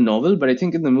well in the novel, but I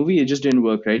think in the movie it just didn't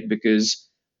work, right? Because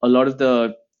a lot of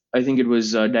the I think it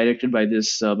was directed by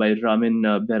Ramin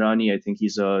Behrani. I think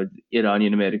he's a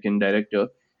Iranian American director,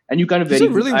 and you kind of He's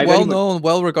very a really I very much well-known,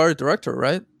 well-regarded director,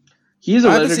 right? he is a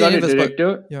I haven't seen any well-regarded of his, but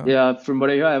director. yeah. Yeah, from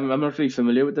what I hear, I'm not really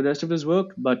familiar with the rest of his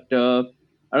work, but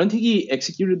I don't think he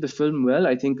executed the film well.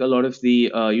 I think a lot of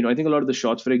the, I think a lot of the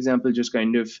shots, for example, just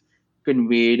kind of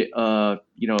conveyed,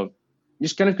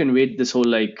 just kind of conveyed this whole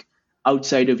like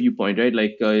outsider viewpoint, right?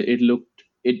 Like it looked,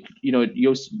 I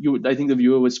think the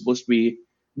viewer was supposed to be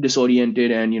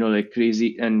disoriented and like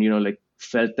crazy, and like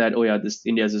felt that, oh yeah, this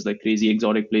India's this like crazy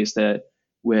exotic place there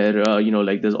where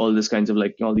like there's all this kinds of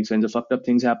like all these kinds of fucked up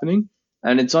things happening,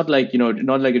 and it's not like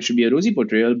not like it should be a rosy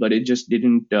portrayal, but it just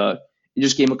didn't it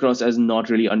just came across as not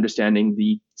really understanding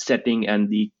the setting and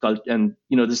the cult and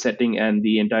the setting and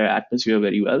the entire atmosphere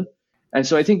very well. And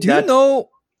so I think Do you that, know?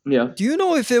 yeah. Do you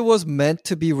know if it was meant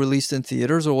to be released in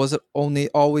theaters, or was it only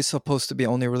always supposed to be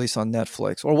only released on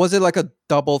Netflix, or was it like a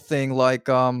double thing? Like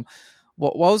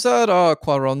what was that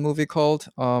Quaron movie called?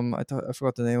 I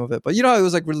forgot the name of it, but it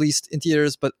was like released in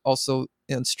theaters, but also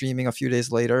in streaming a few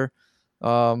days later.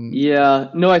 Yeah,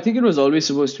 no, I think it was always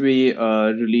supposed to be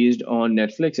released on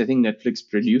Netflix. I think Netflix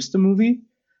produced the movie.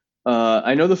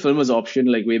 I know the film was optioned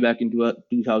like way back into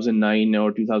 2009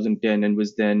 or 2010, and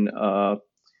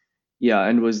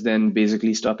was then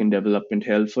basically stuck in development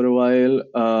hell for a while.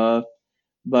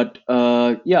 But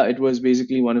yeah, it was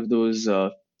basically one of those.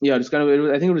 It's kind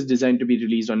of. I think it was designed to be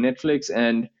released on Netflix,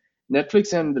 and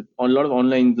a lot of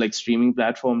online like streaming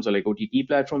platforms or like OTT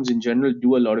platforms in general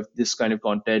do a lot of this kind of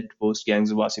content post Gangs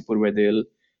of Wasipur, where they'll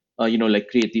like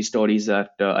create these stories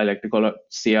that I like to call are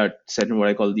set in what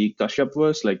I call the Kashyap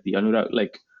verse, like the Anurag,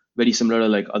 like very similar to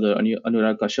like other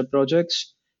Anurag Kashyap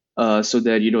projects. So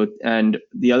that and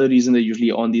the other reason they're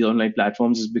usually on these online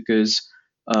platforms is because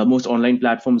most online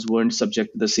platforms weren't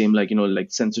subject to the same like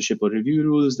censorship or review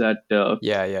rules that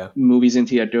Yeah. movies in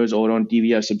theaters or on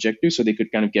TV are subject to, so they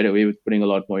could kind of get away with putting a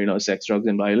lot more sex, drugs,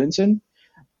 and violence in,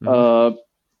 Mhm. uh,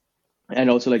 and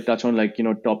also like touch on like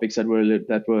topics that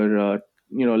were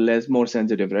less more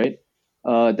sensitive, right?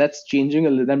 That's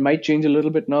changing that might change a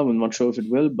little bit now. I'm not sure if it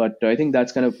will, but I think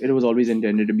that's kind of it was always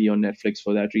intended to be on Netflix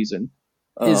for that reason.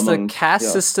 Is the Among caste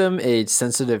Yeah. system a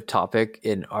sensitive topic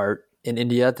in art in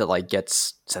India that like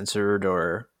gets censored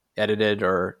or edited,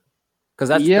 or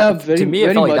because Yeah, to very me, I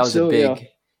very felt like that much was a so. Yeah. big,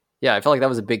 yeah, I felt like that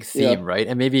was a big Yeah. theme, right?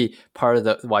 And maybe part of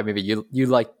the why maybe you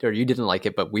liked or you didn't like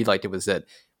it, but we liked it was that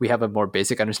we have a more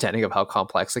basic understanding of how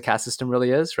complex the caste system really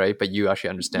is, right? But you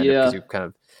actually understand it because Yeah. you kind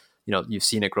of you've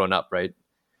seen it grown up, right?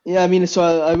 Yeah, I mean, so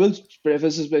I will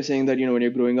preface this by saying that when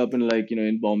you're growing up in like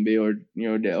in Bombay or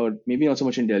or maybe not so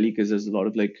much in Delhi because there's a lot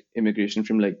of like immigration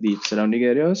from like the surrounding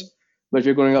areas. But if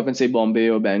you're growing up in say Bombay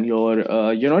or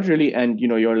Bangalore, you're not really, and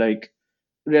you're like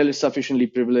really sufficiently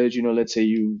privileged. Let's say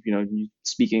you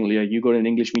speaking, you go to an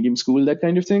English medium school, that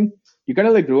kind of thing. You kind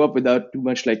of like grow up without too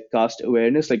much like caste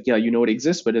awareness. Like, yeah, it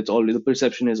exists, but it's always the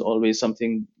perception is always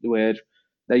something where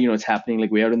that it's happening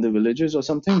like way out in the villages or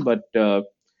something. But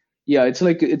yeah, it's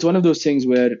like it's one of those things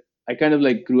where I kind of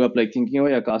like grew up like thinking, oh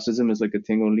yeah, casteism is like a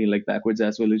thing only in like backwards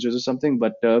ass villages or something.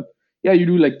 But yeah, you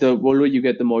do like the older you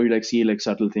get, the more you like see like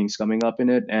subtle things coming up in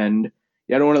it. And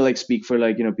yeah, I don't want to like speak for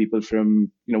like people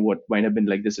from what might have been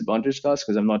like disadvantaged caste,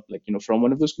 because I'm not like from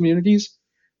one of those communities.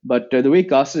 But the way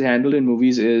caste is handled in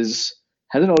movies is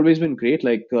hasn't always been great.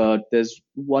 Like there's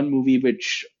one movie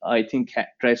which I think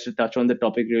tries to touch on the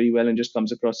topic really well and just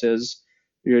comes across as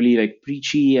really like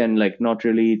preachy and like not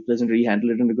really doesn't really handle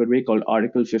it in a good way, called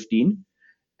Article 15.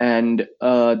 And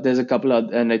there's a couple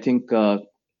of, and I think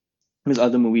there's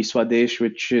other movies, Swadesh,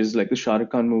 which is like the Shah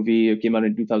Rukh Khan movie, it came out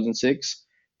in 2006.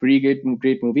 Pretty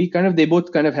great movie. Kind of, they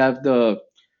both kind of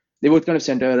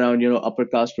center around upper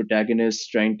caste protagonists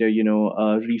trying to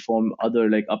reform other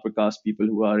like upper caste people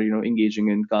who are engaging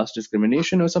in caste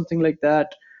discrimination or something like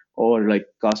that, or like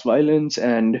caste violence.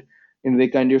 And they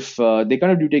kind of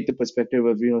do take the perspective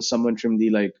of someone from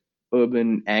the like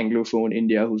urban anglophone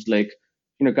India who's like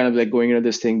kind of like going into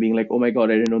this thing being like, oh my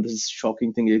god, I didn't know this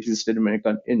shocking thing existed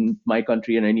in my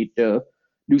country, and I need to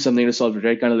do something to solve it,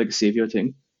 right? Kind of like a savior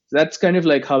thing. So that's kind of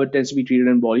like how it tends to be treated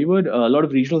in Bollywood. A lot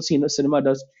of regional cinema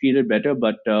does treat it better,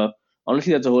 but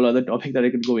honestly, that's a whole other topic that I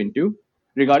could go into.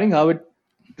 Regarding how it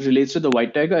relates to the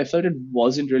White Tiger, I felt it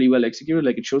wasn't really well executed.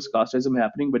 Like it shows casteism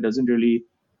happening, but doesn't really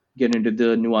get into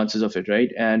the nuances of it,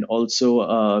 right? And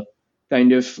also,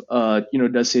 kind of,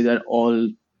 does say that all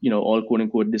quote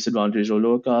unquote disadvantaged or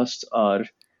lower castes are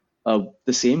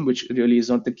the same, which really is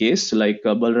not the case. So, like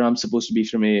Balram's supposed to be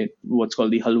from a what's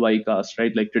called the Halwai caste,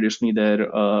 right? Like traditionally,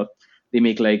 they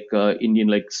make like Indian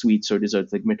like sweets or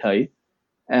desserts like mithai,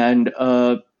 and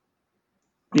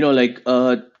like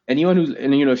anyone who's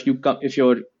and if you come if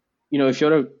you're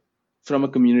from a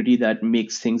community that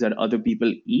makes things that other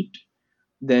people eat,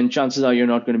 then chances are you're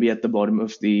not going to be at the bottom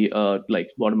of the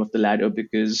bottom of the ladder,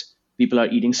 because people are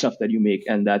eating stuff that you make,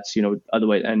 and that's,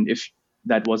 otherwise, and if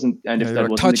Yeah, you're that wasn't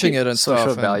the touching case, it and Social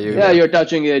stuff, and value. yeah, you're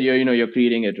touching it, you're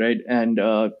creating it, right? And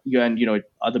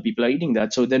other people are eating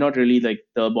that, so they're not really like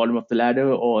the bottom of the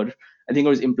ladder. Or I think it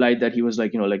was implied that he was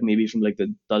like, like maybe from like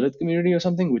the Dalit community or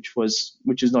something,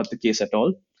 which is not the case at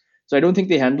all. So I don't think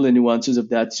they handle the nuances of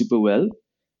that super well.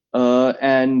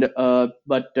 And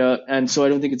so I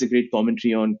don't think it's a great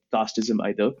commentary on casteism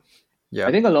either. Yeah,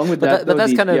 I think along with but that, though,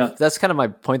 that's yeah. that's kind of my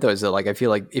point though. Is that like I feel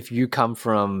like if you come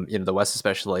from the West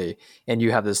especially, and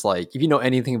you have this like if you know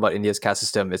anything about India's caste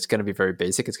system, it's going to be very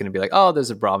basic. It's going to be like, oh, there's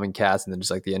a Brahmin caste, and then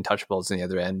just like the untouchables on the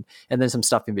other end, and then some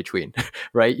stuff in between,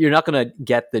 right? You're not going to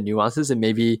get the nuances, and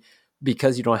maybe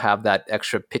because you don't have that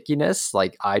extra pickiness,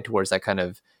 like eye towards that kind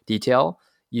of detail,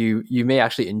 you may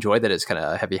actually enjoy that it's kind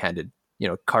of heavy handed,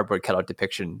 cardboard cutout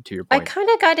depiction. To your I point, kind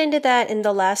of got into that in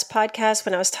the last podcast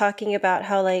when I was talking about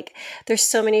how like there's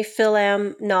so many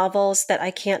Phil-Am novels that I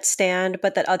can't stand,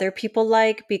 but that other people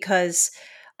like because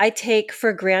I take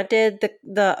for granted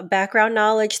the background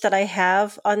knowledge that I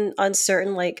have on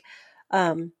certain like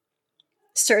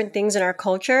certain things in our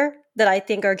culture that I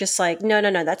think are just like no,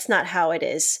 that's not how it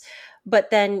is.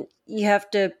 But then you have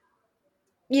to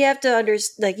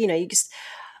understand, like,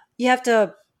 you have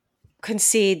to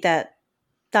concede that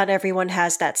not everyone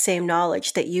has that same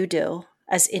knowledge that you do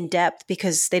as in depth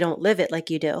because they don't live it like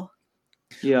you do.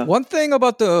 Yeah. One thing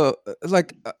about the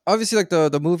obviously like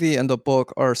the movie and the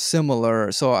book are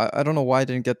similar, so I don't know why I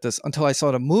didn't get this until I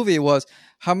saw the movie. Was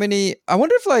how many? I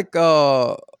wonder if like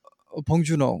Bong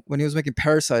Joon-ho, when he was making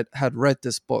Parasite, had read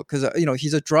this book, because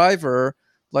he's a driver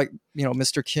like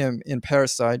Mr. Kim in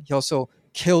Parasite. He also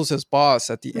kills his boss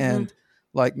at the end,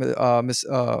 like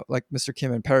like Mr.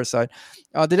 Kim in Parasite.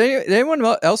 Did anyone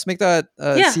else make that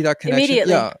see that connection?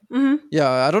 Immediately. Yeah. Mm-hmm. Yeah,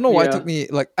 I don't know why it Yeah. took me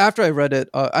like after I read it.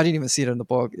 I didn't even see it in the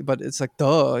book, but it's like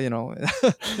duh, I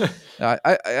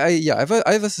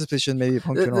have a suspicion maybe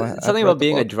Bong Joon-ho had something read about the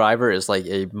being a book. driver is like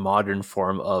a modern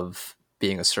form of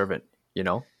being a servant.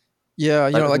 Yeah,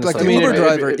 Like, like I the mean, Uber if-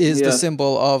 driver if- is the yeah.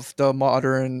 symbol of the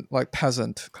modern like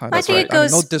peasant kind I of. think Right? it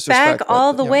goes no disrespect, back but,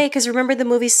 all the yeah. way because remember the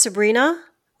movie Sabrina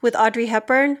with Audrey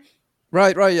Hepburn?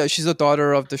 Right, yeah, she's the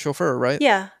daughter of the chauffeur, right?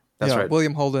 Yeah. That's yeah, right.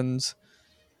 William Holden's.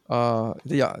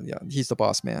 He's the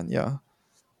boss man. Yeah.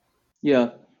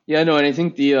 Yeah, no, and I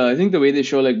think the way they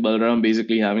show like Balram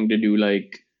basically having to do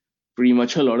like pretty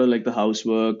much a lot of like the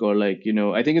housework, or like,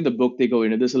 I think in the book they go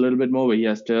into this a little bit more, where he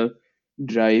has to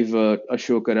drive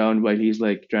Ashok around while he's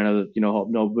like trying to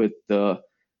hobnob with the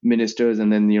ministers,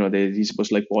 and then he's supposed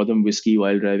to like pour them whiskey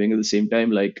while driving at the same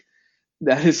time. Like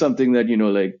that is something that you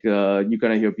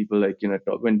kind of hear people like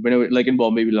talk, whenever like in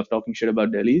Bombay we love talking shit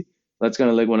about Delhi. That's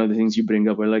kind of like one of the things you bring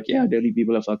up, where like, yeah, Delhi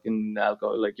people are fucking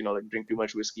alcohol, like like drink too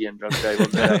much whiskey and drunk drive all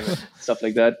the time and stuff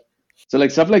like that. So like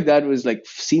stuff like that was like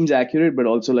seems accurate, but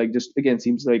also like just again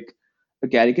seems like a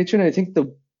caricature. And I think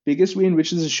the biggest way in which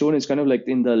this is shown is kind of like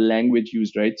in the language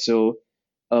used, right? So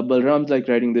Balram's like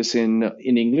writing this in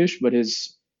English, but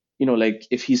his like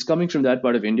if he's coming from that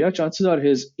part of India, chances are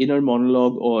his inner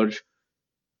monologue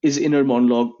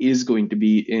is going to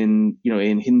be in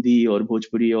Hindi or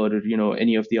Bhojpuri or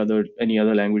any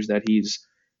other language that he's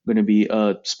going to be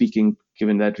speaking,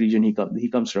 given that region he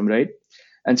comes from, right?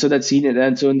 And so that's seen,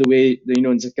 and so in the way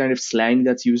it's a kind of slang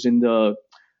that's used in the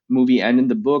movie and in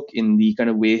the book, in the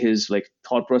kind of way his like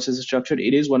thought process is structured.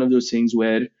 It is one of those things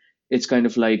where it's kind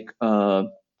of like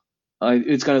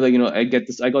it's kind of like I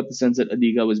got the sense that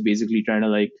Adiga was basically trying to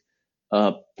like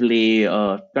play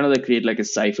kind of like create like a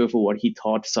cipher for what he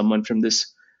thought someone from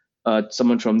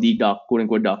the dark, quote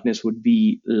unquote, darkness would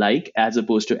be like, as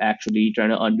opposed to actually trying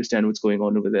to understand what's going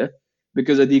on over there.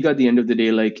 Because Adiga at the end of the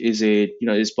day like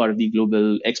is part of the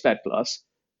global expat class,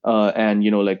 and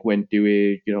like went to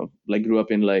a like grew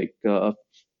up in like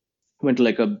went to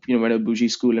like went to a bougie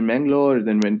school in Mangalore,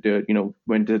 then went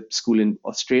to school in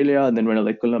Australia, and then went to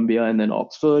like Columbia and then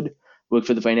Oxford, worked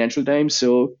for the Financial Times.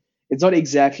 So it's not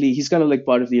exactly, he's kind of like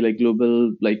part of the like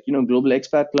global global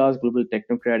expat class, global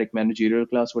technocratic managerial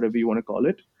class, whatever you want to call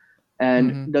it,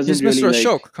 and doesn't He's really Mr.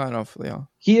 like, Ashok, kind of. Yeah.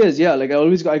 he is, yeah. Like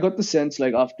I got the sense,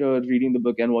 like after reading the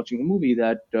book and watching the movie,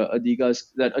 that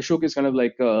that Ashok is kind of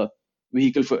like a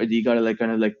vehicle for Adiga to like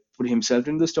kind of like put himself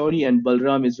in the story, and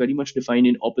Balram is very much defined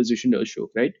in opposition to Ashok,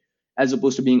 right? As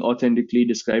opposed to being authentically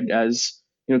described as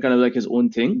kind of like his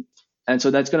own thing. And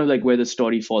so that's kind of like where the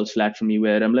story falls flat for me,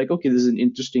 where I'm like, okay, this is an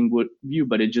interesting view,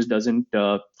 but it just doesn't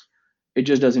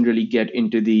really get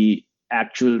into the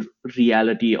actual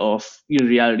reality of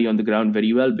reality on the ground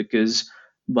very well, because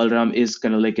Balram is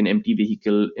kind of like an empty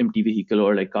vehicle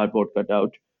or like cardboard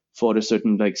cutout for a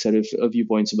certain like set of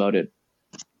viewpoints about it.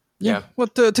 Yeah. Well,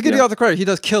 to give Yeah. you all the credit, he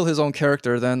does kill his own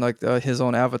character, then like his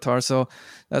own avatar. So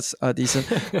that's decent.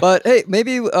 But hey,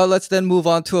 maybe let's then move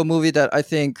on to a movie that I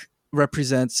think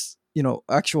represents,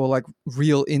 actual like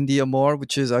real India more,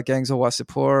 which is Gangs of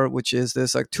Wasipur, which is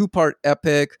this like 2-part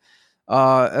epic.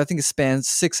 I think it spans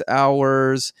 6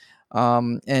 hours,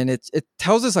 and it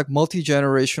tells this like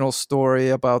multi-generational story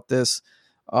about this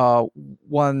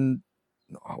one.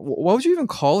 What would you even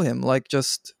call him? Like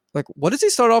just. Like, what does he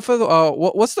start off with?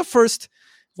 What's the first?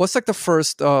 What's like the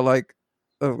first? I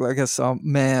guess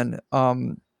man. Like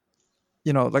Oh,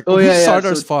 who's yeah, yeah.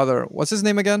 Sardar's So- father? What's his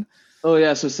name again? Oh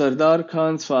yeah, so Sardar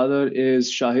Khan's father is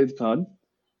Shahid Khan.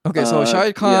 Okay, so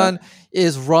Shahid Khan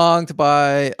is wronged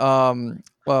by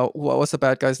Well, what's the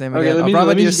bad guy's name Okay, again? let me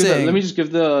Ramadir just give the, Singh.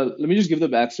 let me just give the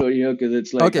backstory here because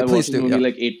it's like Okay, I've please watched the do, movie yeah.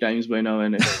 like 8 times by now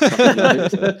and it's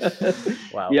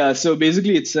Wow. Yeah, so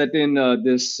basically it's set in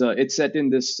this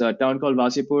town called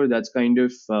Vasipur that's kind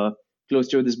of close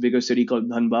to this bigger city called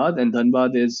Dhanbad,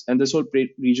 and this whole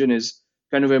region is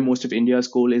kind of where most of India's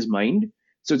coal is mined.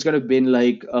 So it's kind of been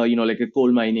like like a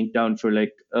coal mining town for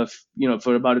like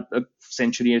for about a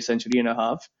century and a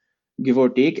half, give or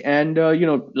take. And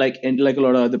like a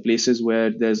lot of other places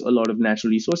where there's a lot of natural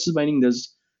resources mining,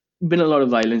 there's been a lot of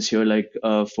violence here, like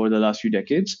for the last few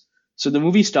decades. So the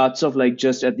movie starts off like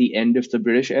just at the end of the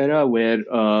British era, where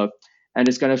and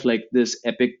it's kind of like this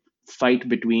epic fight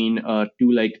between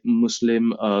two like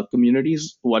Muslim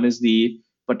communities. One is the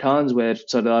Pathans, where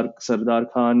Sardar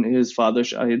Khan, his father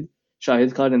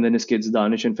Shahid Khan, and then his kids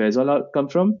Danish and Faisal come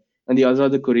from, and the other are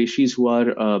the Qurayshis, who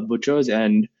are butchers.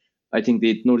 And I think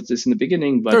they noticed this in the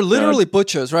beginning, but They're literally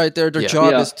butchers, right? Their Yeah.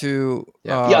 job Yeah. is to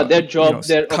their job,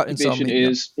 their cut in some occupation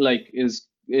meat, yeah.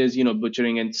 is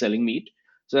butchering and selling meat.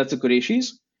 So that's the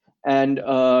Qurayshis. And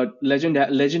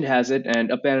legend has it, and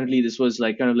apparently this was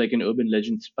like kind of like an urban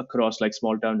legend across like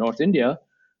small town North India,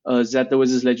 is that there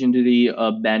was this legendary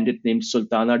bandit named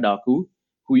Sultana Daku,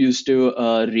 who used to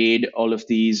raid all of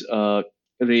these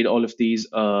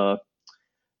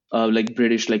like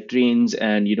British like trains,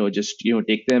 and just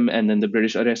take them, and then the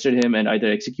British arrested him and either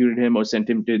executed him or sent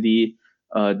him to the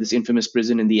this infamous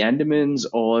prison in the Andamans,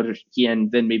 or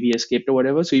then maybe escaped or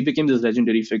whatever. So he became this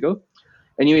legendary figure.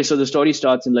 Anyway, so the story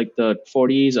starts in like the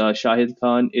 40s. Shahid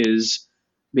Khan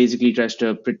tries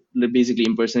to basically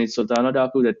impersonate Sultana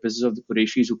Daku, that pisses off the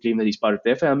Qurayshis who claim that he's part of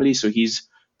their family. So he's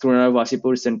thrown out of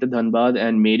Vasipur, sent to Dhanbad,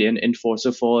 and made an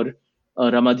enforcer for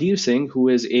Ramadir Singh, who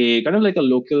is a kind of like a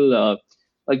local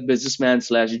like businessman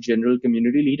 / general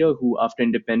community leader, who after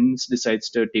independence decides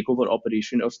to take over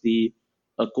operation of the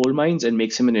coal mines and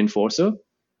makes him an enforcer.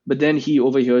 But then he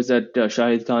overhears that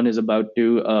Shahid Khan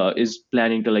is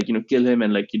planning to kill him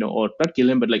and or not kill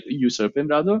him, but like usurp him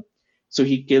rather. So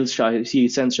he sends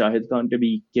Shahid Khan to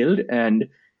be killed and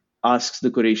asks the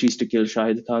Qurayshis to kill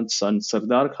Shahid Khan's son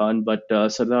Sardar Khan. But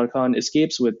Sardar Khan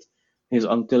escapes with his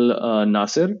uncle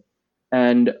Nasir,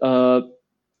 and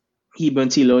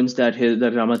once he learns that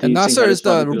Ramadir And Singh Nasser had is his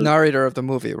father the killed. narrator of the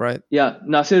movie, right? Yeah,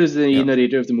 Nasir is the Yeah.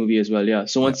 narrator of the movie as well. Yeah.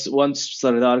 So once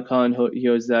Sardar Khan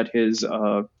hears that his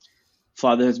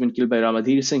father has been killed by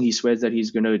Ramadir Singh, he swears that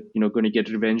he's gonna get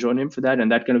revenge on him for that,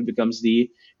 and that kind of becomes the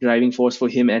driving force for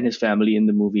him and his family in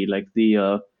the movie. Like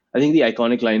I think the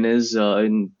iconic line is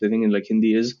in like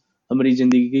Hindi is "Hamari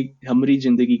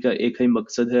zindagi ka ek hai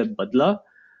maqsad hai badla,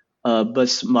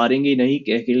 bas marenge nahi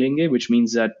keh ke lenge," which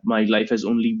means that my life has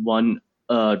only one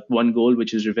goal,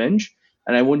 which is revenge,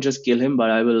 and I won't just kill him, but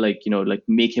I will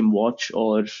make him watch,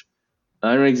 or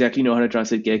I don't exactly know how to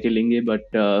translate keh ke lenge, but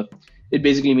it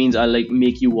basically means I'll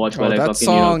make you watch while I that fucking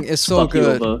song is so fuck you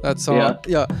good. over. That song,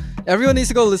 yeah. Everyone needs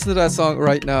to go listen to that song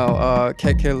right now.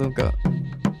 Keke Lunga.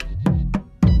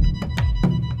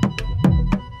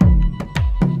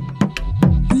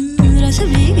 रस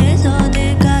भीगे सौदे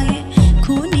का ये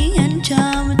खूनी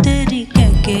अंजाम तेरी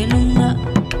कह के लूंगा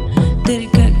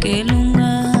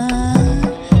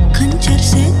खंजर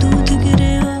से दूध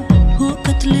गिरे हो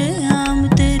कत्ले आम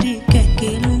तेरी कह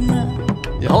के लूंगा.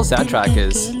 The whole soundtrack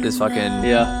is fucking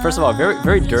Yeah. First of all, very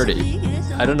very dirty.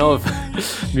 I don't know if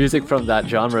music from that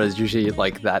genre is usually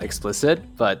like that explicit,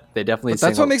 but they definitely. But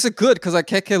that's what makes it good, because like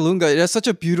Keke Lunga, it has such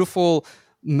a beautiful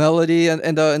melody,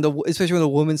 and the especially when the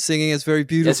woman's singing is very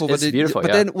beautiful. It's beautiful,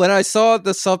 but yeah. then when I saw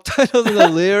the subtitles and the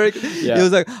lyric, Yeah. it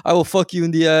was like, "I will fuck you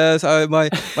in the ass. My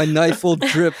knife will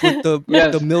drip with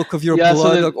Yes. the milk of your Yeah, so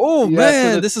blood." the- Like, oh yeah, so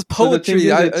man, the- this is so the thing poetry.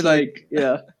 is, I it's like.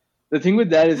 yeah. The thing with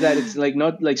that is that it's like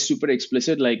not like super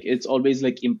explicit. Like it's always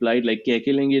like implied. Like keh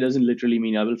ke lenge doesn't literally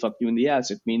mean I will fuck you in the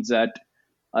ass. It means that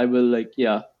I will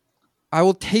I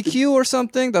will take you or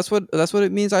something. That's what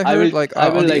it means. I I heard will like I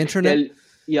will on the like internet.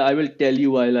 yeah, I will tell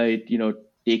you while I,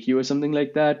 take you or something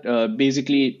like that.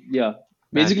 Basically, yeah.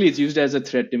 Basically, it's used as a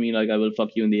threat to me, like I will fuck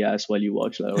you in the ass while you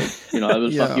watch, or I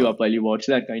will fuck you Yeah. up while you watch,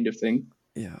 that kind of thing.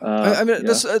 Yeah, I mean,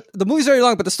 Yeah. the movie's very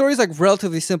long, but the story is like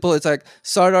relatively simple. It's like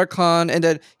Sardar Khan and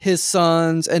then his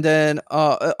sons, and then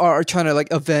are trying to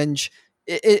like avenge.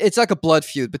 It's like a blood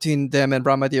feud between them and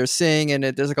Brahmadir Singh, and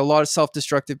there's like a lot of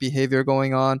self-destructive behavior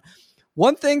going on.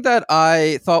 One thing that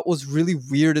I thought was really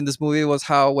weird in this movie was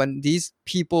how when these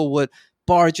people would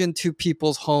barge into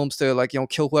people's homes to like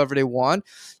kill whoever they want,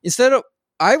 instead of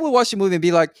I would watch the movie and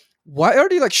be like, why are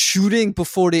they like shooting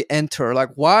before they enter? Like,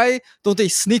 why don't they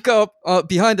sneak up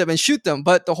behind them and shoot them?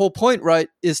 But the whole point, right,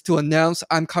 is to announce,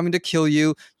 I'm coming to kill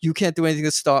you. You can't do anything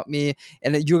to stop me.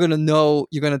 And then you're going to know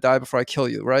you're going to die before I kill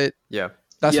you, right? Yeah.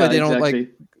 That's Yeah, why they don't like.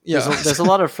 exactly. Yeah. There's a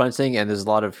lot of fronting and there's a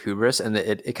lot of hubris, and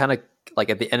it kind of like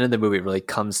at the end of the movie it really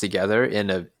comes together in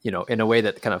a way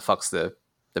that kind of fucks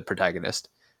the protagonist.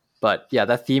 But yeah,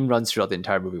 that theme runs throughout the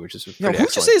entire movie, which is pretty Who'd you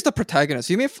excellent. say is the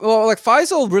protagonist? You mean like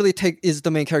Faisal really is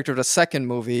the main character of the second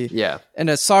movie, Yeah, and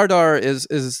then Sardar is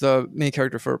the main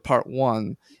character for part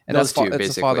one, and those two it's the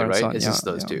basically, father and right? son. It's Yeah, just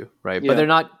those yeah. two, right? Yeah. But they're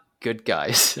not good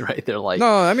guys, right? They're like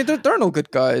No, I mean there are no good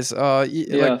guys. Yeah.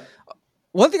 Like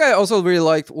one thing I also really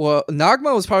liked was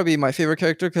Nagma was probably my favorite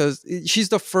character because she's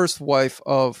the first wife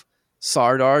of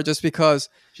Sardar, just because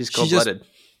she's she just- cold-blooded.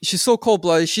 she's so cold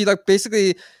blooded. She like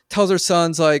basically tells her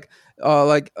sons like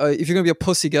if you're gonna be a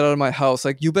pussy, get out of my house.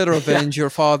 Like you better avenge your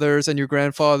fathers and your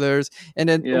grandfathers. And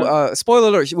then Yeah. spoiler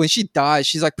alert: when she dies,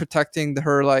 she's like protecting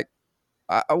her like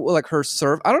her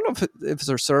servant. I don't know if it's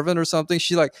her servant or something.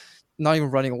 She like not even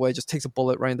running away, just takes a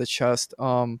bullet right in the chest.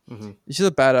 Mhm. She's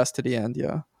a badass to the end.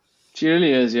 Yeah. She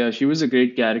really is, yeah. She was a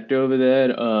great character over there.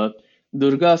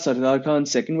 Durga, Sardar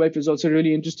Khan's second wife, is also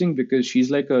really interesting because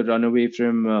she's like a runaway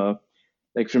from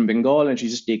Bengal, and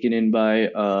she's just taken in by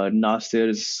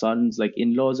Nasir's son's like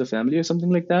in-laws or family or something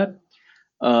like that.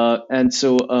 And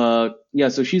so yeah,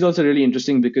 so she's also really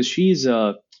interesting because she's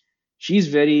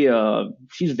very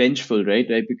she's vengeful, right?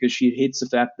 Right, because she hates the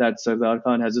fact that Sardar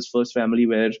Khan has his first family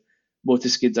where both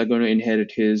his kids are going to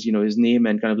inherit his name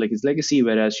and kind of like his legacy,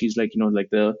 whereas she's like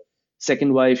like the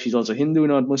second wife, she's also Hindu,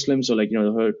 not Muslim, so like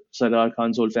her Sardar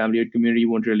Khan's whole family and community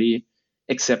won't really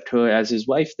accept her as his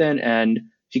wife then, and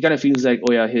she kind of feels like,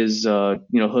 oh yeah, his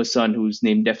her son, who's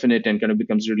named Definite and kind of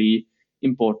becomes really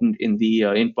important in the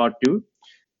in part two,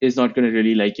 is not going to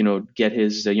really like get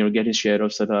his get his share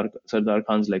of Sardar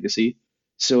Khan's legacy.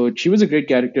 So she was a great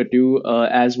character too,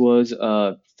 as was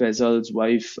Faisal's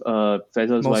wife,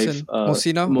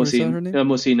 Mohsina, what is that her name?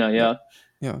 Mohsina, yeah.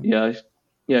 Yeah.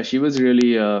 Yeah, she was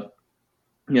really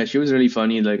she was really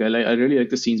funny. Like I really like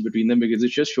the scenes between them because it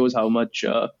just shows how much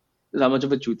of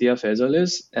a chutia Faisal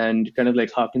is, and kind of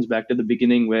like harkens back to the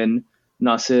beginning when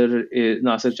Nasir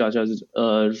Chacha is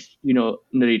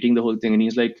narrating the whole thing, and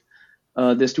he's like,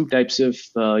 there's two types of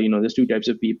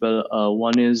people.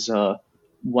 One is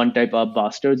one type are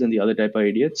bastards and the other type are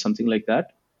idiots, something like that.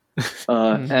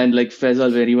 And like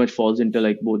Faisal very much falls into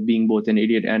like being both an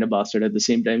idiot and a bastard at the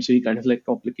same time, so he kind of like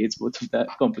complicates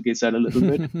that a little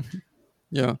bit.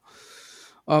 Yeah.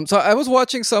 So I was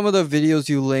watching some of the videos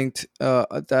you linked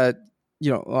that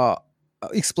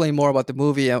explain more about the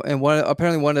movie, and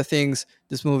apparently one of the things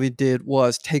this movie did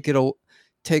was take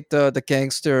the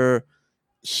gangster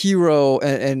hero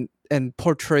and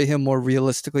portray him more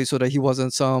realistically, so that he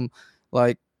wasn't some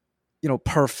like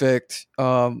perfect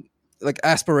like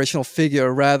aspirational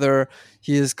figure. Rather,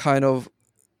 he is kind of,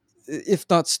 if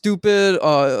not stupid,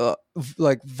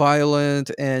 like violent,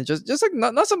 and just like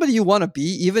not somebody you want to be,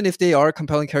 even if they are a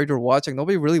compelling character to watch. Like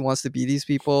nobody really wants to be these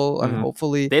people. I mean,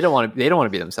 hopefully They don't want to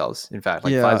be themselves. In fact,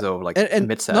 like Faisal like and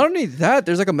admits that. not only that,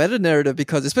 there's like a meta narrative,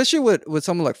 because especially with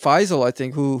someone like Faisal, I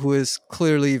think, who is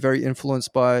clearly very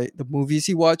influenced by the movies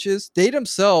he watches. They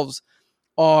themselves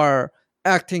are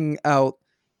acting out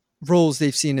roles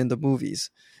they've seen in the movies,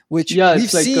 which Yeah, we've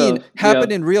it's like, seen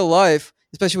happen yeah. in real life,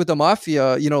 especially with the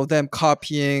mafia. them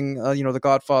copying the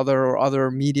Godfather or other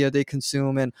media they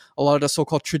consume, and a lot of the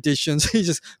so-called traditions they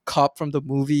just cop from the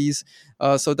movies.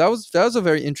 So that was a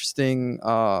very interesting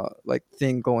like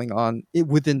thing going on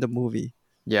within the movie.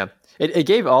 Yeah, it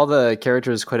gave all the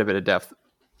characters quite a bit of depth.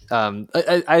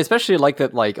 I especially like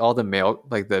that, like all the male,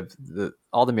 like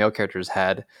all the male characters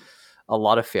had a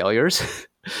lot of failures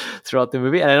throughout the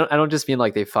movie, and I don't just mean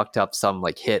like they fucked up some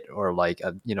like hit or like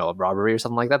a robbery or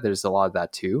something like that. There's a lot of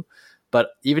that too,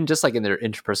 but even just like in their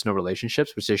interpersonal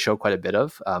relationships, which they show quite a bit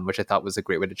of, which I thought was a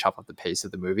great way to chop up the pace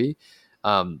of the movie.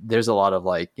 There's a lot of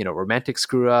like romantic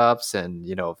screw ups and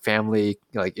family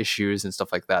like issues and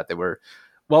stuff like that were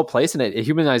well placed, and it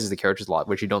humanizes the characters a lot,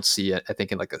 which you don't see, I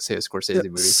think, in like say a Scorsese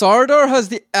movie. Sardar has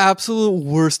the absolute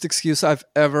worst excuse I've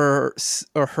ever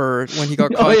heard when he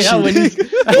got Oh caught yeah, when cheating.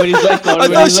 he's like caught, I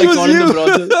when thought he's she like was caught in the you.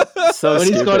 brothel. So When he's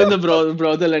stupid. caught in the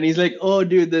brothel and he's like, oh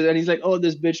dude, and he's like, oh,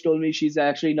 this bitch told me she's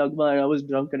actually Nagma and I was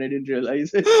drunk and I didn't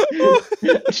realize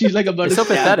it. She's like about It's to so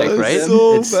stab pathetic, us. right?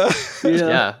 So It's- bad.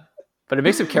 yeah. But it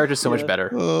makes the characters so much Yeah.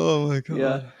 better. Oh my god.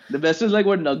 Yeah. The best is like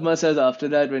what Nagma says after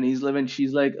that when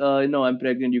she's like, no, I'm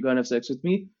pregnant, you can't have sex with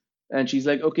me. And she's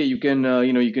like, okay, you can,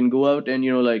 you can go out and,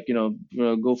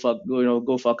 go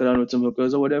fuck around with some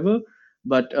hookers or whatever.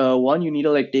 But one, you need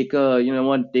to like take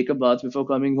a bath before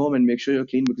coming home and make sure you're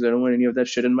clean because I don't want any of that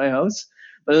shit in my house.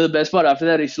 But the best part after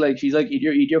that is like she's like, eat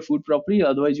your food properly,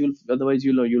 otherwise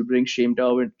you'll bring shame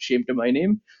to my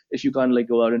name if you can't like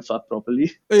go out and fuck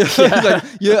properly.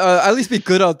 At least be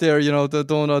good out there. Don't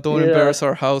Yeah. embarrass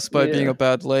our house by being Yeah. a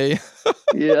bad lay.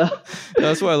 Yeah.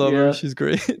 That's why I love her. Yeah. She's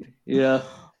great. Yeah.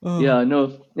 Oh. Yeah,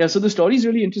 no. Yeah, so the story is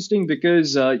really interesting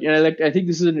because I think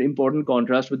this is an important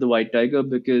contrast with the White Tiger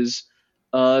because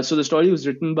so the story was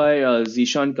written by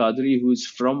Zishan Kadri, who's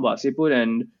from Wasipur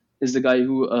and is the guy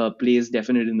who plays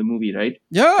Definite in the movie, right?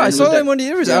 Yeah, I And saw was that in that- one of the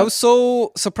interviews. yeah. I was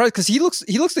so surprised because he looks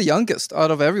the youngest out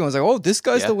of everyone. It's like, oh, this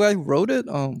guy's Yeah. the guy who wrote it.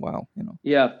 Oh wow,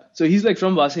 Yeah, so he's like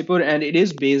from Wasipur, and it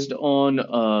is based on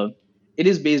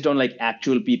like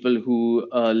actual people who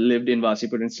lived in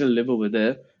Wasipur and still live over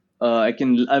there.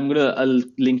 I'll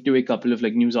link to a couple of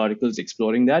like news articles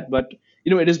exploring that, but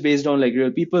it is based on like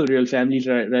real people, real family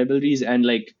rivalries, and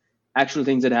like actual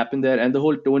things that happen there, and the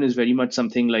whole tone is very much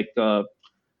something like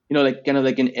like kind of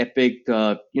like an epic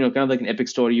kind of like an epic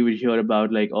story you would hear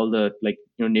about like all the like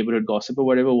neighborhood gossip or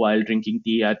whatever while drinking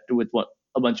tea with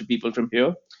a bunch of people from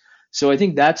here. So I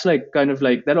think that's like kind of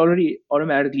like that already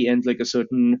automatically ends like a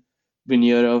certain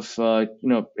veneer of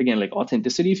again like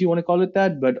authenticity if you want to call it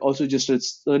that, but also just a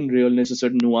certain realness, a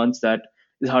certain nuance that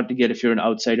is hard to get if you're an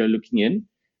outsider looking in.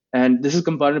 And this is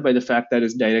compounded by the fact that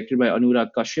it's directed by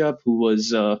Anurag Kashyap,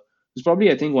 who's probably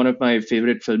I think one of my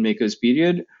favorite filmmakers.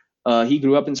 Period. He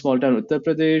grew up in small town Uttar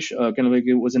Pradesh, kind of like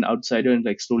it was an outsider and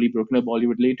like slowly broken up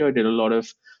Bollywood later. Did a lot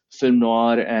of film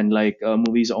noir and like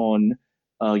movies on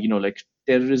like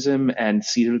terrorism and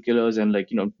serial killers and like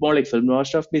more like film noir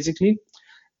stuff basically.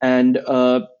 And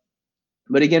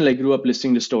but again like grew up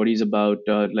listening to stories about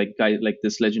like guy like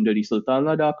this legendary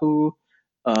Sultana Daku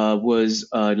was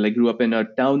like grew up in a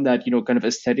town that kind of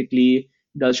aesthetically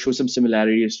does show some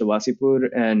similarities to Wasipur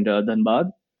and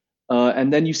Dhanbad.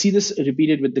 And then you see this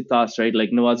repeated with the cast, right?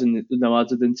 Like Nawazuddin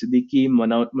Siddiqui,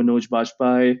 Manoj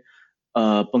Bajpayee,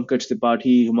 Pankaj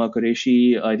Tripathi, Huma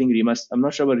Qureshi, I think I'm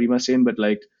not sure about Rima Sen, but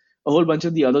like a whole bunch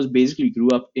of the others basically grew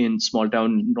up in small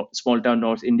town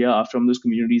North India, are from those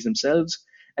communities themselves.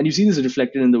 And you see this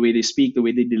reflected in the way they speak, the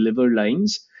way they deliver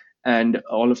lines, and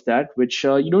all of that, which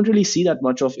you don't really see that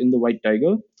much of in the White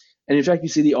Tiger. And in fact, you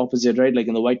see the opposite, right? Like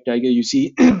in the White Tiger, you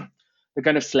see the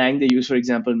kind of slang they use, for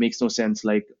example, makes no sense.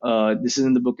 Like this is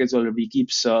in the book as well. He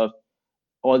keeps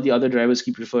all the other drivers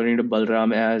keep referring to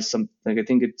Balram as some like I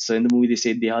think it's in the movie they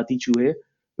say Dehati Chuhe,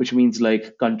 which means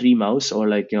like country mouse or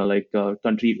like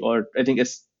country, or I think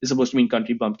it's supposed to mean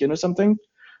country pumpkin or something.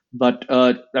 But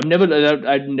I've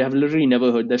literally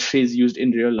never heard that phrase used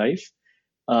in real life,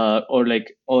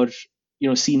 or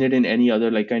seen it in any other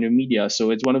like kind of media.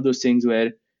 So it's one of those things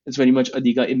where it's very much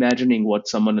Adiga imagining what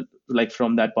someone like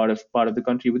from that part of the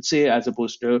country would say, as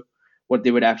opposed to what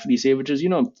they would actually say, which is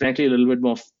frankly a little bit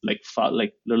more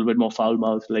foul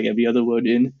mouthed. Like every other word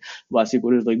in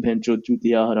Wasipur is like bhencho,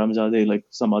 chutiya, haramzade, like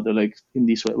some other like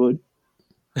Hindi swear word.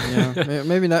 Yeah,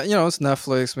 maybe not. It's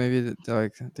Netflix. Maybe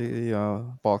like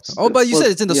the balked. Oh, but you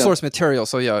said it's in the source material,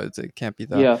 so yeah, it can't be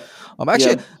that. Yeah.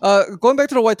 Actually, going back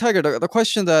to the White Tiger, the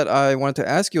question that I wanted to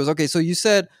ask you was, okay, so you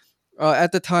said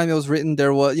at the time it was written,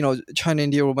 there was China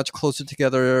and India were much closer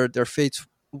together. Their fates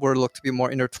were looked to be more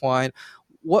intertwined.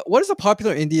 What is the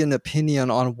popular Indian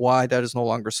opinion on why that is no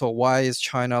longer so? Why is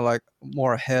China like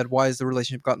more ahead? Why is the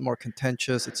relationship gotten more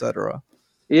contentious, etc.?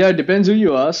 Yeah, it depends who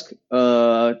you ask.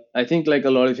 I think like a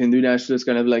lot of Hindu nationalists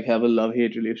kind of like have a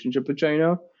love-hate relationship with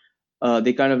China.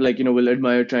 They kind of like will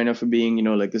admire China for being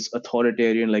like this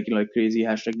authoritarian like like crazy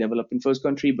hashtag developing first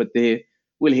country, but they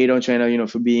will hate on China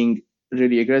for being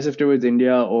really aggressive towards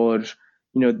India, or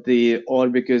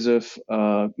because of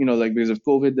because of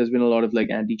COVID, there's been a lot of like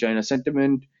anti-China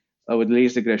sentiment with the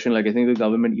latest aggression. Like I think the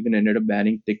government even ended up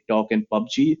banning TikTok and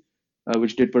PUBG,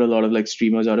 which did put a lot of like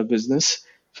streamers out of business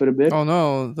for a bit. Oh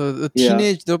no,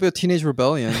 Yeah. there'll be a teenage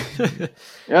rebellion.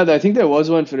 Yeah, I think there was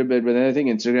one for a bit, but then I think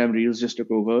Instagram Reels just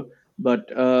took over. But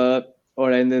and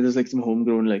then there's like some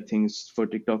homegrown like things for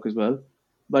TikTok as well.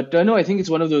 But no, I think it's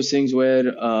one of those things where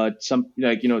some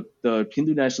like the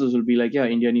Hindu nationalists will be like, yeah,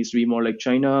 India needs to be more like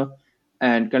China,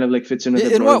 and kind of like fits in with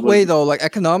the In broader what way world. though? Like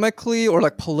economically or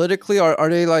like politically? Are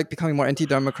they like becoming more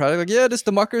anti-democratic? Like, yeah, this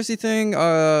democracy thing.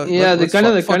 Yeah, they Let's kind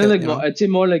of fuck kind of it, like you know? I'd say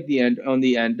more like on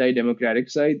the anti-democratic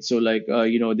side. So like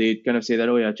they kind of say that,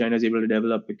 oh yeah, China's able to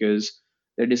develop because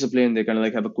they're disciplined. They kind of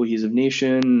like have a cohesive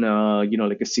nation.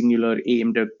 Like a singular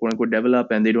aim to quote unquote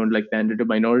develop, and they don't like pander to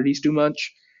minorities too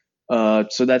much.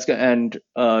 So that's and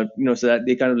so that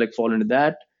they kind of like fall into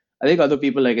that. I think other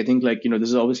people like I think like this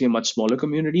is obviously a much smaller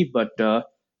community, but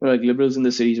like liberals in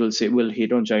the cities will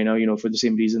hate on China, for the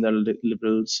same reason that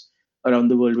liberals around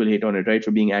the world will hate on it, right?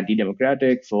 For being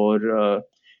anti-democratic, for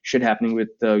shit happening with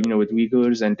with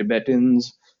Uyghurs and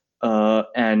Tibetans,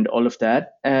 and all of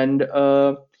that. And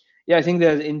yeah, I think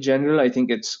that in general, I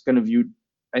think it's kind of viewed.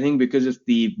 I think because of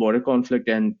the border conflict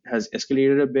and has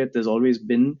escalated a bit. There's always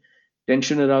been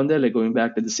tension around there, like going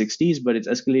back to the '60s, but it's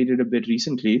escalated a bit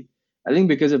recently. I think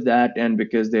because of that, and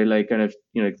because they're like kind of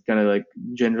like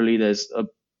generally there's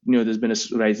been a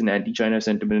rise in anti-China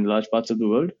sentiment in large parts of the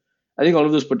world. I think all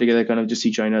of those put together kind of just see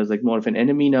China as like more of an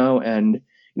enemy now, and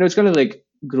it's kind of like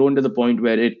grown to the point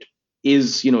where it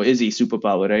is a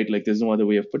superpower, right? Like there's no other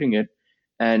way of putting it,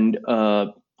 and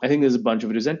I think there's a bunch of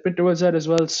resentment towards that as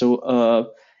well. So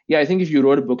yeah, I think if you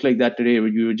wrote a book like that today,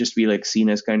 you would just be like seen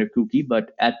as kind of kooky. But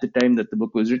at the time that the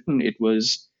book was written,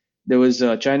 there was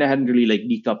China hadn't really like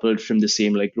decoupled from the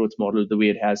same like growth model the way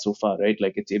it has so far, right?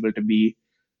 Like it's able to be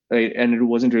right, and it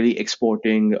wasn't really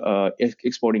exporting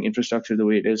infrastructure the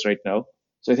way it is right now.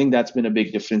 So I think that's been a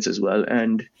big difference as well.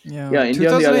 And Yeah, yeah,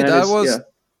 India on the other 2008. hand is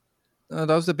yeah.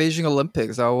 That was the Beijing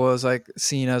Olympics. That was like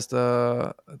seen as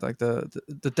the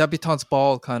debutante's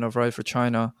ball, kind of, right, for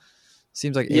China.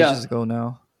 Seems like Yeah, ages ago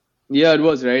now. yeah, it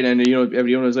was right, and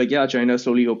everyone was like, yeah, China's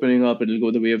slowly opening up. It'll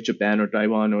go the way of Japan or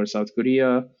Taiwan or South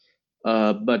Korea.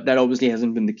 But that obviously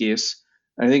hasn't been the case.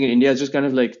 I think in India, it's just kind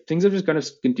of like things have just kind of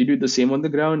continued the same on the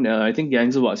ground. I think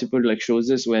Gangs of Wasseypur like shows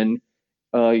this when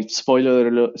spoiler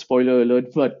alert,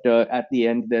 but at the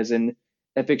end there's an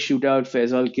epic shootout.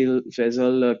 Faisal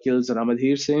kills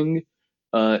Ramadhir Singh.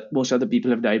 Most other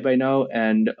people have died by now,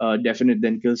 and Definite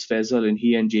then kills Faisal, and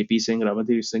he and JP Singh,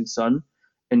 Ramadhir Singh's son,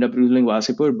 end up ruling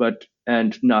Wasipur.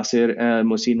 And Nasir,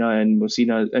 Mosina and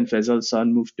Faisal's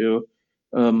son moved to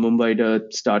Mumbai to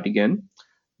start again.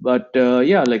 But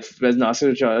yeah, like as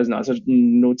Nasir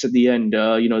notes at the end,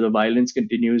 the violence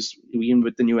continues even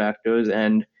with the new actors,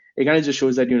 and it kind of just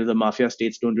shows that the mafia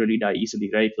states don't really die easily,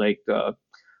 right? Like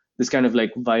this kind of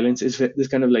like this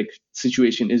kind of like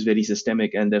situation is very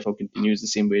systemic, and therefore continues the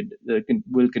same way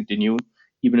will continue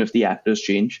even if the actors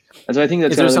change. And so I think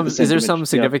that's kind of like the is there sentiment. some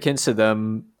significance to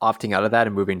them opting out of that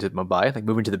and moving to Mumbai, like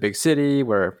moving to the big city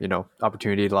where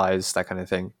opportunity lies, that kind of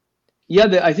thing?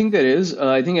 Yeah, I think there is.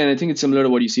 I think it's similar to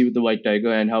what you see with the White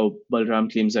Tiger and how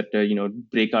Balram claims that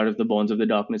break out of the bonds of the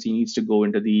darkness. He needs to go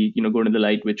into the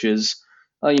light, which is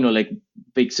like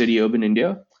big city urban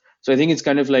India. So I think it's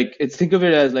kind of like think of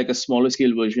it as like a smaller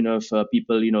scale version of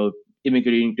people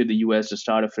immigrating to the US to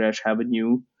start afresh, have a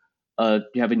new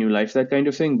life, that kind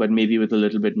of thing, but maybe with a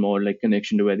little bit more like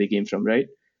connection to where they came from, right?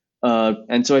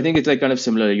 And so I think it's like kind of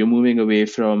similar. You're moving away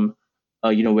from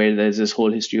where there's this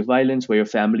whole history of violence, where your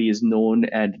family is known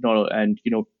and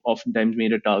oftentimes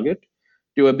made a target,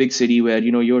 to a big city where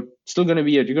you're still going to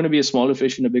be a smaller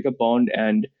fish in a bigger pond,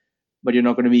 but you're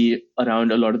not going to be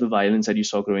around a lot of the violence that you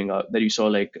saw growing up, that you saw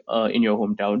like in your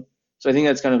hometown. So I think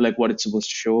that's kind of like what it's supposed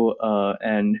to show,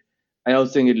 and I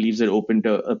also think it leaves it open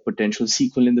to a potential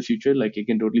sequel in the future. Like you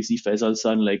can totally see Faisal's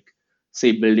son like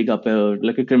say building up a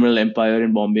criminal empire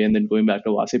in Bombay and then going back to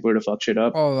Wasipur to fuck shit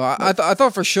up. Oh, I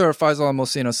thought for sure Faisal and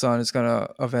Mosina's son is gonna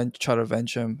try to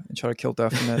avenge him and try to kill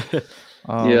Definite.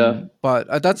 Yeah.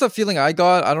 But that's a feeling I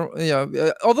got. I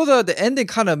don't, although the ending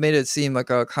kind of made it seem like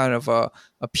a kind of a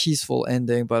peaceful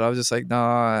ending, but I was just like,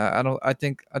 nah, I don't. I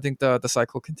think the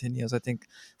cycle continues. I think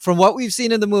from what we've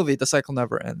seen in the movie, the cycle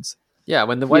never ends. Yeah,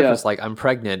 when the wife was like, "I'm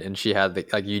pregnant," and she had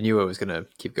you knew it was gonna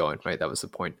keep going, right? That was the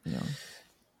point.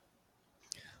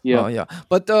 Yeah.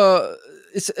 But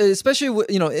it's especially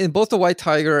in both the White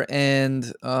Tiger and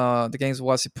the Gangs of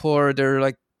Wasseypur, they're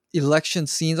like election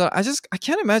scenes. I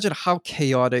can't imagine how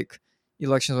chaotic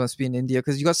elections must be in India,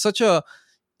 because you got such a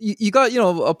you got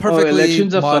a perfectly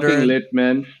elections are modern, fucking lit,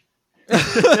 man.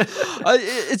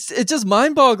 It's just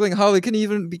mind-boggling how it can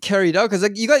even be carried out, because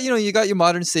like you got your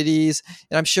modern cities,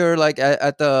 and I'm sure like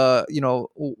at the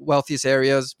wealthiest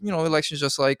areas, elections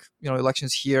just like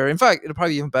elections here. In fact, it'll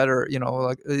probably be even better.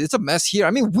 Like it's a mess here.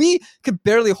 I mean, we can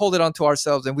barely hold it onto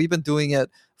ourselves, and we've been doing it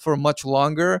for much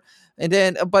longer. And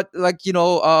then, but like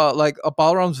like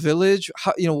Balaram's village,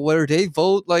 how, where they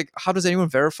vote, like how does anyone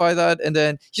verify that? And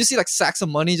then you see like sacks of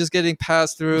money just getting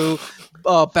passed through,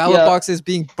 ballot Yeah. boxes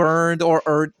being burned,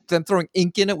 or them throwing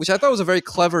ink in it, which I thought was a very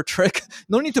clever trick.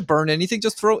 No need to burn anything,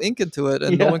 just throw ink into it,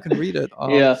 and no Yeah. one can read it.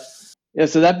 Yeah,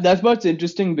 so that's what's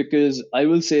interesting, because I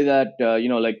will say that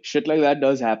like shit like that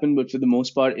does happen, but for the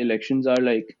most part, elections are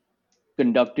like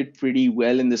conducted pretty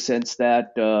well, in the sense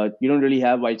that you don't really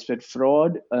have widespread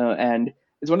fraud, and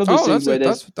it's one of those Oh, things that's where it.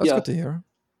 there's That's good to hear.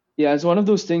 yeah, it's one of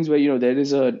those things where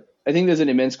I think there's an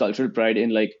immense cultural pride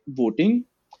in like voting.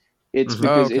 It's Mhm.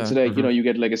 because Oh, it's okay. like you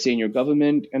get like a say in your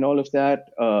government and all of that,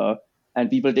 and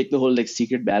people take the whole like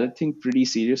secret ballot thing pretty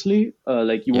seriously.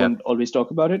 Like you Yep. won't always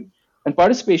talk about it, and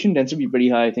participation tends to be pretty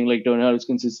high. I think like turnout is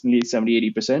consistently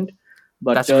 70-80%.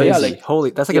 But That's crazy. yeah, like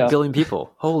Holy, that's like yeah. a billion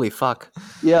people. Holy fuck.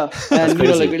 Yeah, That's and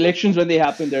like crazy. elections, when they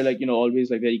happen, they're like always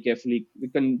like very carefully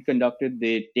conducted.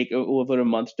 They take over a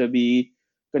month to be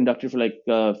conducted for like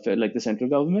the central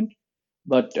government.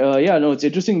 But yeah, no, it's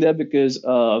interesting there, because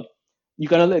you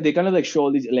kind of like they kind of like show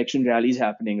all these election rallies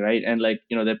happening, right? And like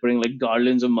they're putting like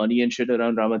garlands of money and shit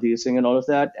around Ramatir Singh and all of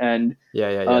that. And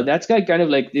Yeah. that's kind of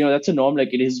like that's a norm.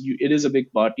 Like it is a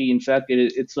big party. In fact,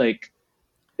 it's like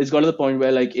it's got to the point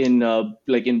where like in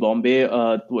Bombay,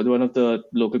 one of the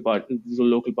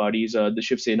local parties, the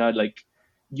Shiv Sena, like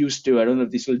used to, I don't know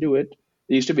if they still do it.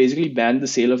 They used to basically ban the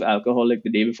sale of alcohol like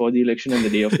the day before the election and the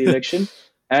day of the election,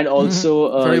 and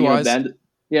also Very wise. and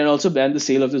also ban the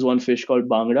sale of this one fish called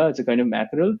bangda. It's a kind of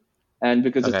mackerel, and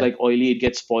because it's Okay. like oily, it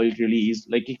gets spoiled really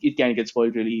easily. Like it can get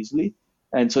spoiled really easily.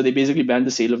 And so they basically banned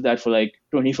the sale of that for like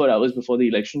 24 hours before the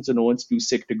election, so no one's too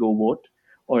sick to go vote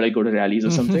or like go to rallies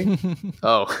or something.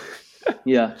 Oh.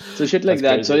 Yeah, so shit like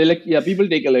That's that. So crazy. like yeah, people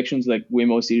take elections like way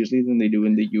more seriously than they do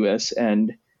in the US,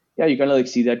 and yeah, you kind of like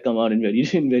see that come out in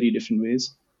very different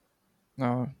ways.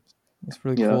 No, that's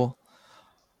really Yeah. cool.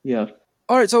 Yeah.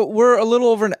 All right, so we're a little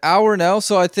over an hour now,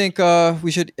 so I think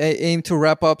we should aim to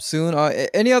wrap up soon.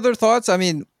 Any other thoughts? I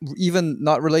mean, even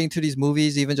not relating to these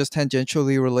movies, even just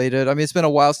tangentially related. I mean, it's been a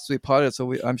while since we potted,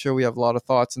 so I'm sure we have a lot of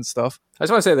thoughts and stuff. I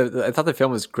just want to say that I thought the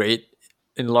film was great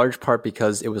in large part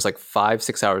because it was like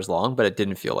 5-6 hours long, but it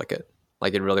didn't feel like it.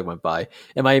 Like it really went by.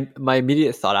 And my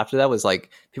immediate thought after that was like,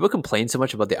 people complain so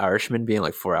much about The Irishman being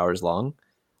like 4 hours long.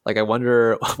 Like I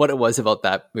wonder what it was about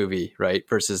that movie, right,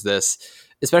 versus this.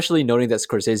 Especially noting that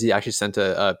Scorsese actually sent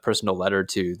a personal letter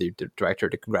to the director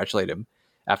to congratulate him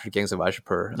after Gangs of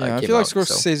Wasseypur Yeah, I came feel like out.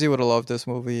 So, Scorsese would have loved this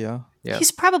movie. Yeah. yeah.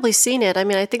 He's probably seen it. I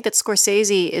mean, I think that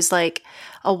Scorsese is like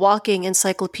a walking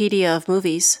encyclopedia of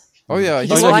movies. Oh yeah, He he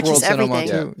just likes watches world cinema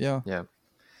everything. too. Yeah. Yeah.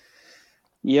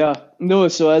 Yeah. No,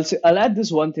 so I'll add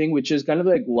this one thing, which is kind of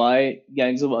like why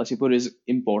Gangs of Wasseypur is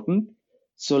important.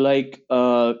 So like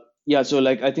yeah, so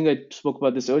like I think I spoke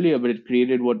about this earlier, but it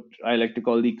created what I like to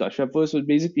call the Kashyapverse. So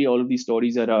basically all of these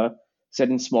stories that are set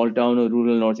in small town or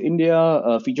rural North India,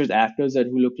 features actors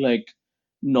who look like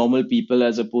normal people,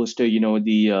 as opposed to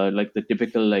the like the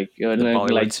typical like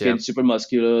Bollywoods, light skinned super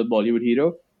muscular Bollywood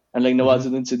hero. And like Mhm.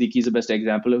 Nawazuddin Siddiqui is the best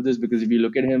example of this, because if you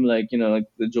look at him, like like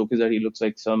the joke is that he looks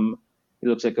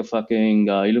like a fucking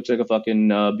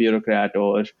bureaucrat,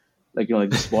 or like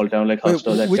the small town like Wait,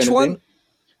 hustler, that which kind of one? thing.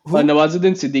 Who?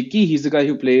 Nawazuddin Siddiqui, he's the guy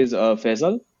who plays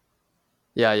Faisal.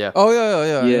 Yeah. Oh yeah.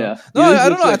 Yeah. No, He just I don't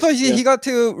looks know. I like- thought yeah. he got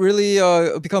to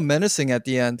really become menacing at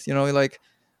the end. Like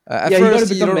at Yeah, he gotta first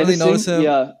you become don't really menacing. notice him.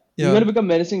 Yeah, Yeah. he's gonna become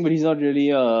menacing, but he's not really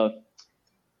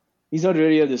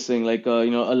this thing like a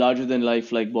larger than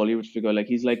life like Bollywood figure. Like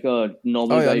he's like a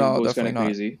normal Oh, yeah, guy no, who goes kind definitely of not.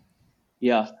 crazy.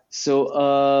 Yeah.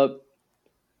 So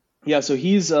yeah, so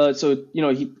he's he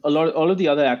all of the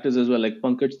other actors as well, like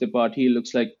Pankaj Tripathi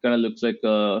looks like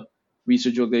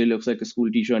Visa Joker. He looks like a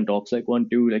school teacher and talks like one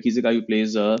too. Like he's the guy who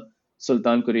plays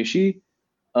Sultan Qureshi.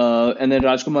 And then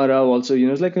Rajkumar Rao also,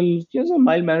 is like he's a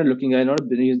mild mannered looking guy,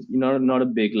 he's not a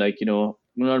big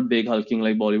not a big hulking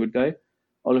like Bollywood guy.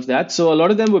 All of that. So a lot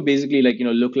of them were basically like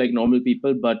look like normal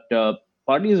people, but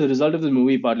partly as a result of the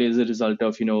movie, partly as a result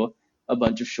of a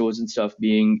bunch of shows and stuff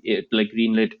being like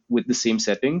greenlit with the same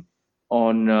setting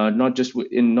on not just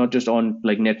on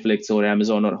like Netflix or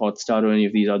Amazon or Hotstar or any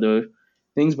of these other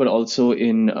things, but also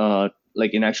in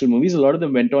like in actual movies. A lot of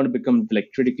them went on to become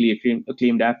like critically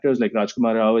acclaimed actors, like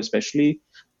Rajkumar Rao especially,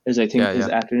 as I think is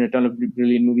Yeah. acted in a ton of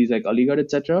brilliant movies like Aligarh,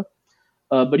 etc.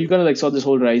 But you kind of like saw this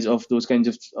whole rise of those kinds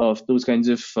of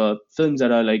films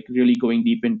that are like really going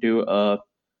deep into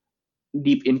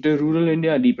rural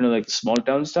India, deep into like small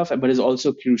town stuff, but is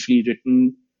also crucially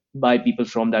written by people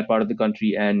from that part of the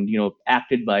country, and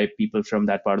acted by people from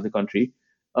that part of the country.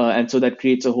 And so that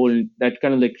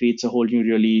kind of like creates a whole new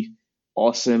really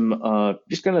awesome,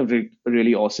 just kind of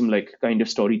really awesome, like kind of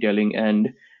storytelling.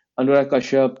 And Anurag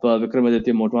Kashyap,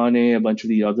 Vikramaditya Motwane, a bunch of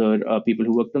the other people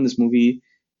who worked on this movie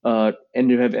have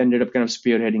ended up kind of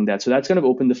spearheading that. So that's kind of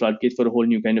opened the floodgates for a whole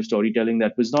new kind of storytelling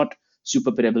that was not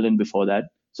super prevalent before that.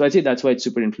 So I'd say that's why it's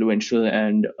super influential.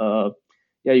 And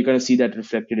yeah, you kind of see that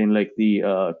reflected in like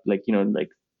the like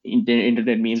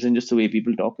internet memes and just the way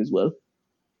people talk as well.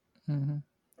 Mm-hmm.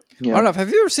 Yeah. Arnav, have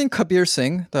you ever seen Kabir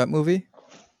Singh, that movie?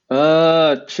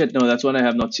 Shit, no, that's one I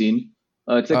have not seen.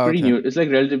 It's like pretty new. It's like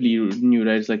relatively new,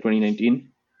 right? It's like 2019.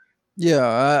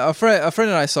 Yeah, a friend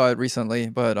and I saw it recently,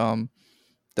 but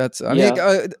that's I mean,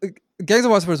 Gangs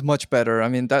of Wasseypur was much better. I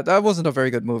mean, that wasn't a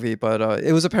very good movie, but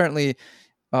it was apparently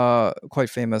quite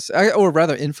famous, or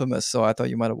rather infamous. So I thought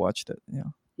you might have watched it. Yeah.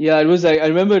 Yeah, it was like I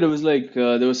remember it was like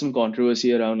there was some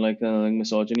controversy around like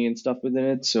misogyny and stuff within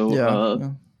it. So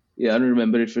yeah, I don't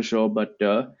remember it for sure, but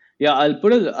yeah,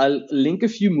 I'll link a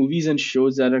few movies and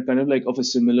shows that are kind of like of a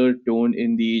similar tone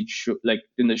in the show, like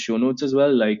in the show notes as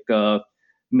well. Like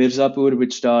Mirzapur,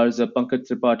 which stars Pankaj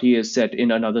Tripathi, is set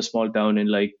in another small town in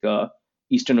like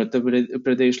eastern Uttar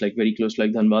Pradesh, like very close to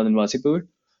like Dhanbad and Wasipur,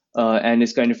 and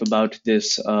it's kind of about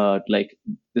this like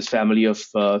this family of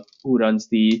who runs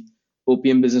the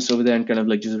opium business over there and kind of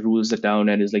like just rules the town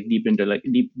and is like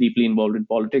deeply involved in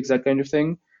politics, that kind of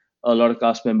thing. A lot of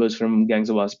cast members from Gangs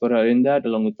of Wasseypur are in that,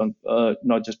 along with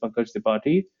not just Pankaj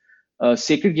Tripathi.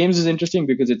 Sacred Games is interesting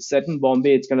because it's set in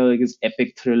Bombay. It's kind of like this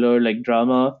epic thriller, like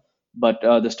drama, but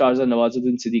the stars are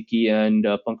Nawazuddin Siddiqui and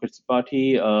Pankaj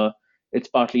Tripathi. It's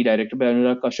partly directed by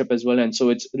Anurag Kashyap as well, and so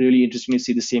it's really interesting to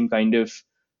see the same kind of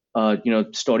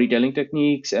storytelling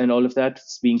techniques and all of that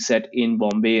being set in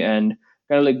Bombay and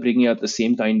kind of like bringing out the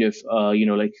same kind of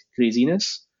like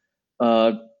craziness.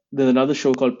 There's another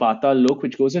show called Patal Lok,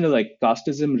 which goes into like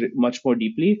casteism much more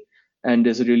deeply, and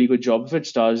does a really good job of it.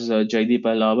 Stars Jaideep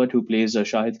Ahlawat, who plays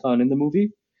Shahid Khan in the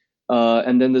movie,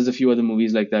 and then there's a few other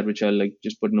movies like that which I'll like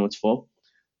just put notes for.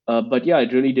 But yeah,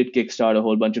 it really did kickstart a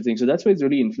whole bunch of things. So that's why it's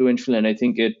really influential, and I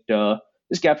think it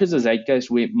just captures the zeitgeist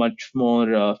way much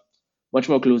more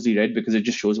closely, right? Because it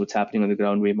just shows what's happening on the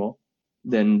ground way more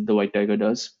than The White Tiger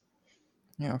does.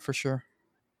 Yeah, for sure.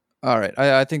 All right,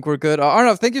 I think we're good.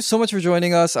 Arnav, thank you so much for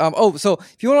joining us. So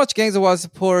if you want to watch Gangs of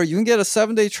Wasseypur, you can get a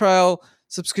 7-day trial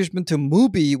subscription to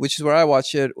Mubi, which is where I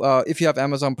watch it, if you have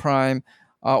Amazon Prime,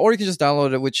 or you can just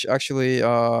download it, which actually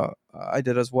I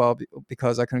did as well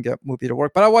because I couldn't get Mubi to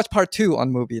work. But I watched part 2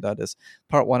 on Mubi. That is,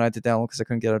 part 1 I had to download because I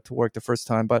couldn't get it to work the first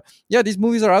time. But yeah, these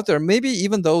movies are out there. Maybe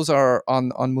even those are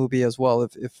on Mubi as well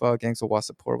if Gangs of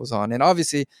Wasseypur was on. And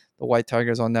obviously, The White Tiger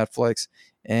is on Netflix.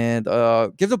 And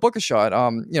give the book a shot. I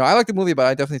like the movie, but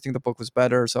I definitely think the book was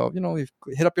better. So, you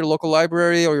hit up your local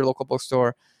library or your local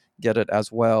bookstore, get it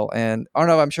as well. And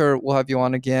Arnav, I'm sure we'll have you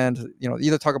on again to,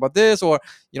 either talk about this or,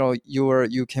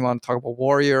 you came on to talk about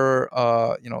Warrior,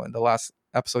 in the last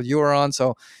episode you were on.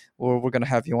 So we're going to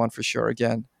have you on for sure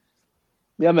again.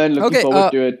 Yeah, man. Looking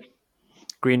forward to it.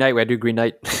 Green Knight, where do Green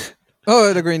Knight?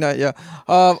 Oh, the Green Knight, yeah.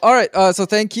 All right. So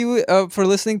thank you for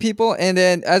listening, people. And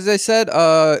then, as I said,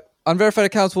 Unverified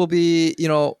Accounts will be,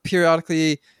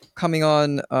 periodically coming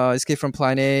on Escape from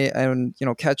Plan A, and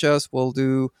catch us. We'll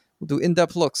do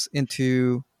in-depth looks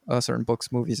into certain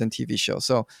books, movies, and TV shows.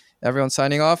 So everyone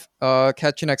signing off.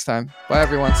 Catch you next time. Bye,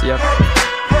 everyone. See ya.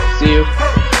 See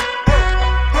you.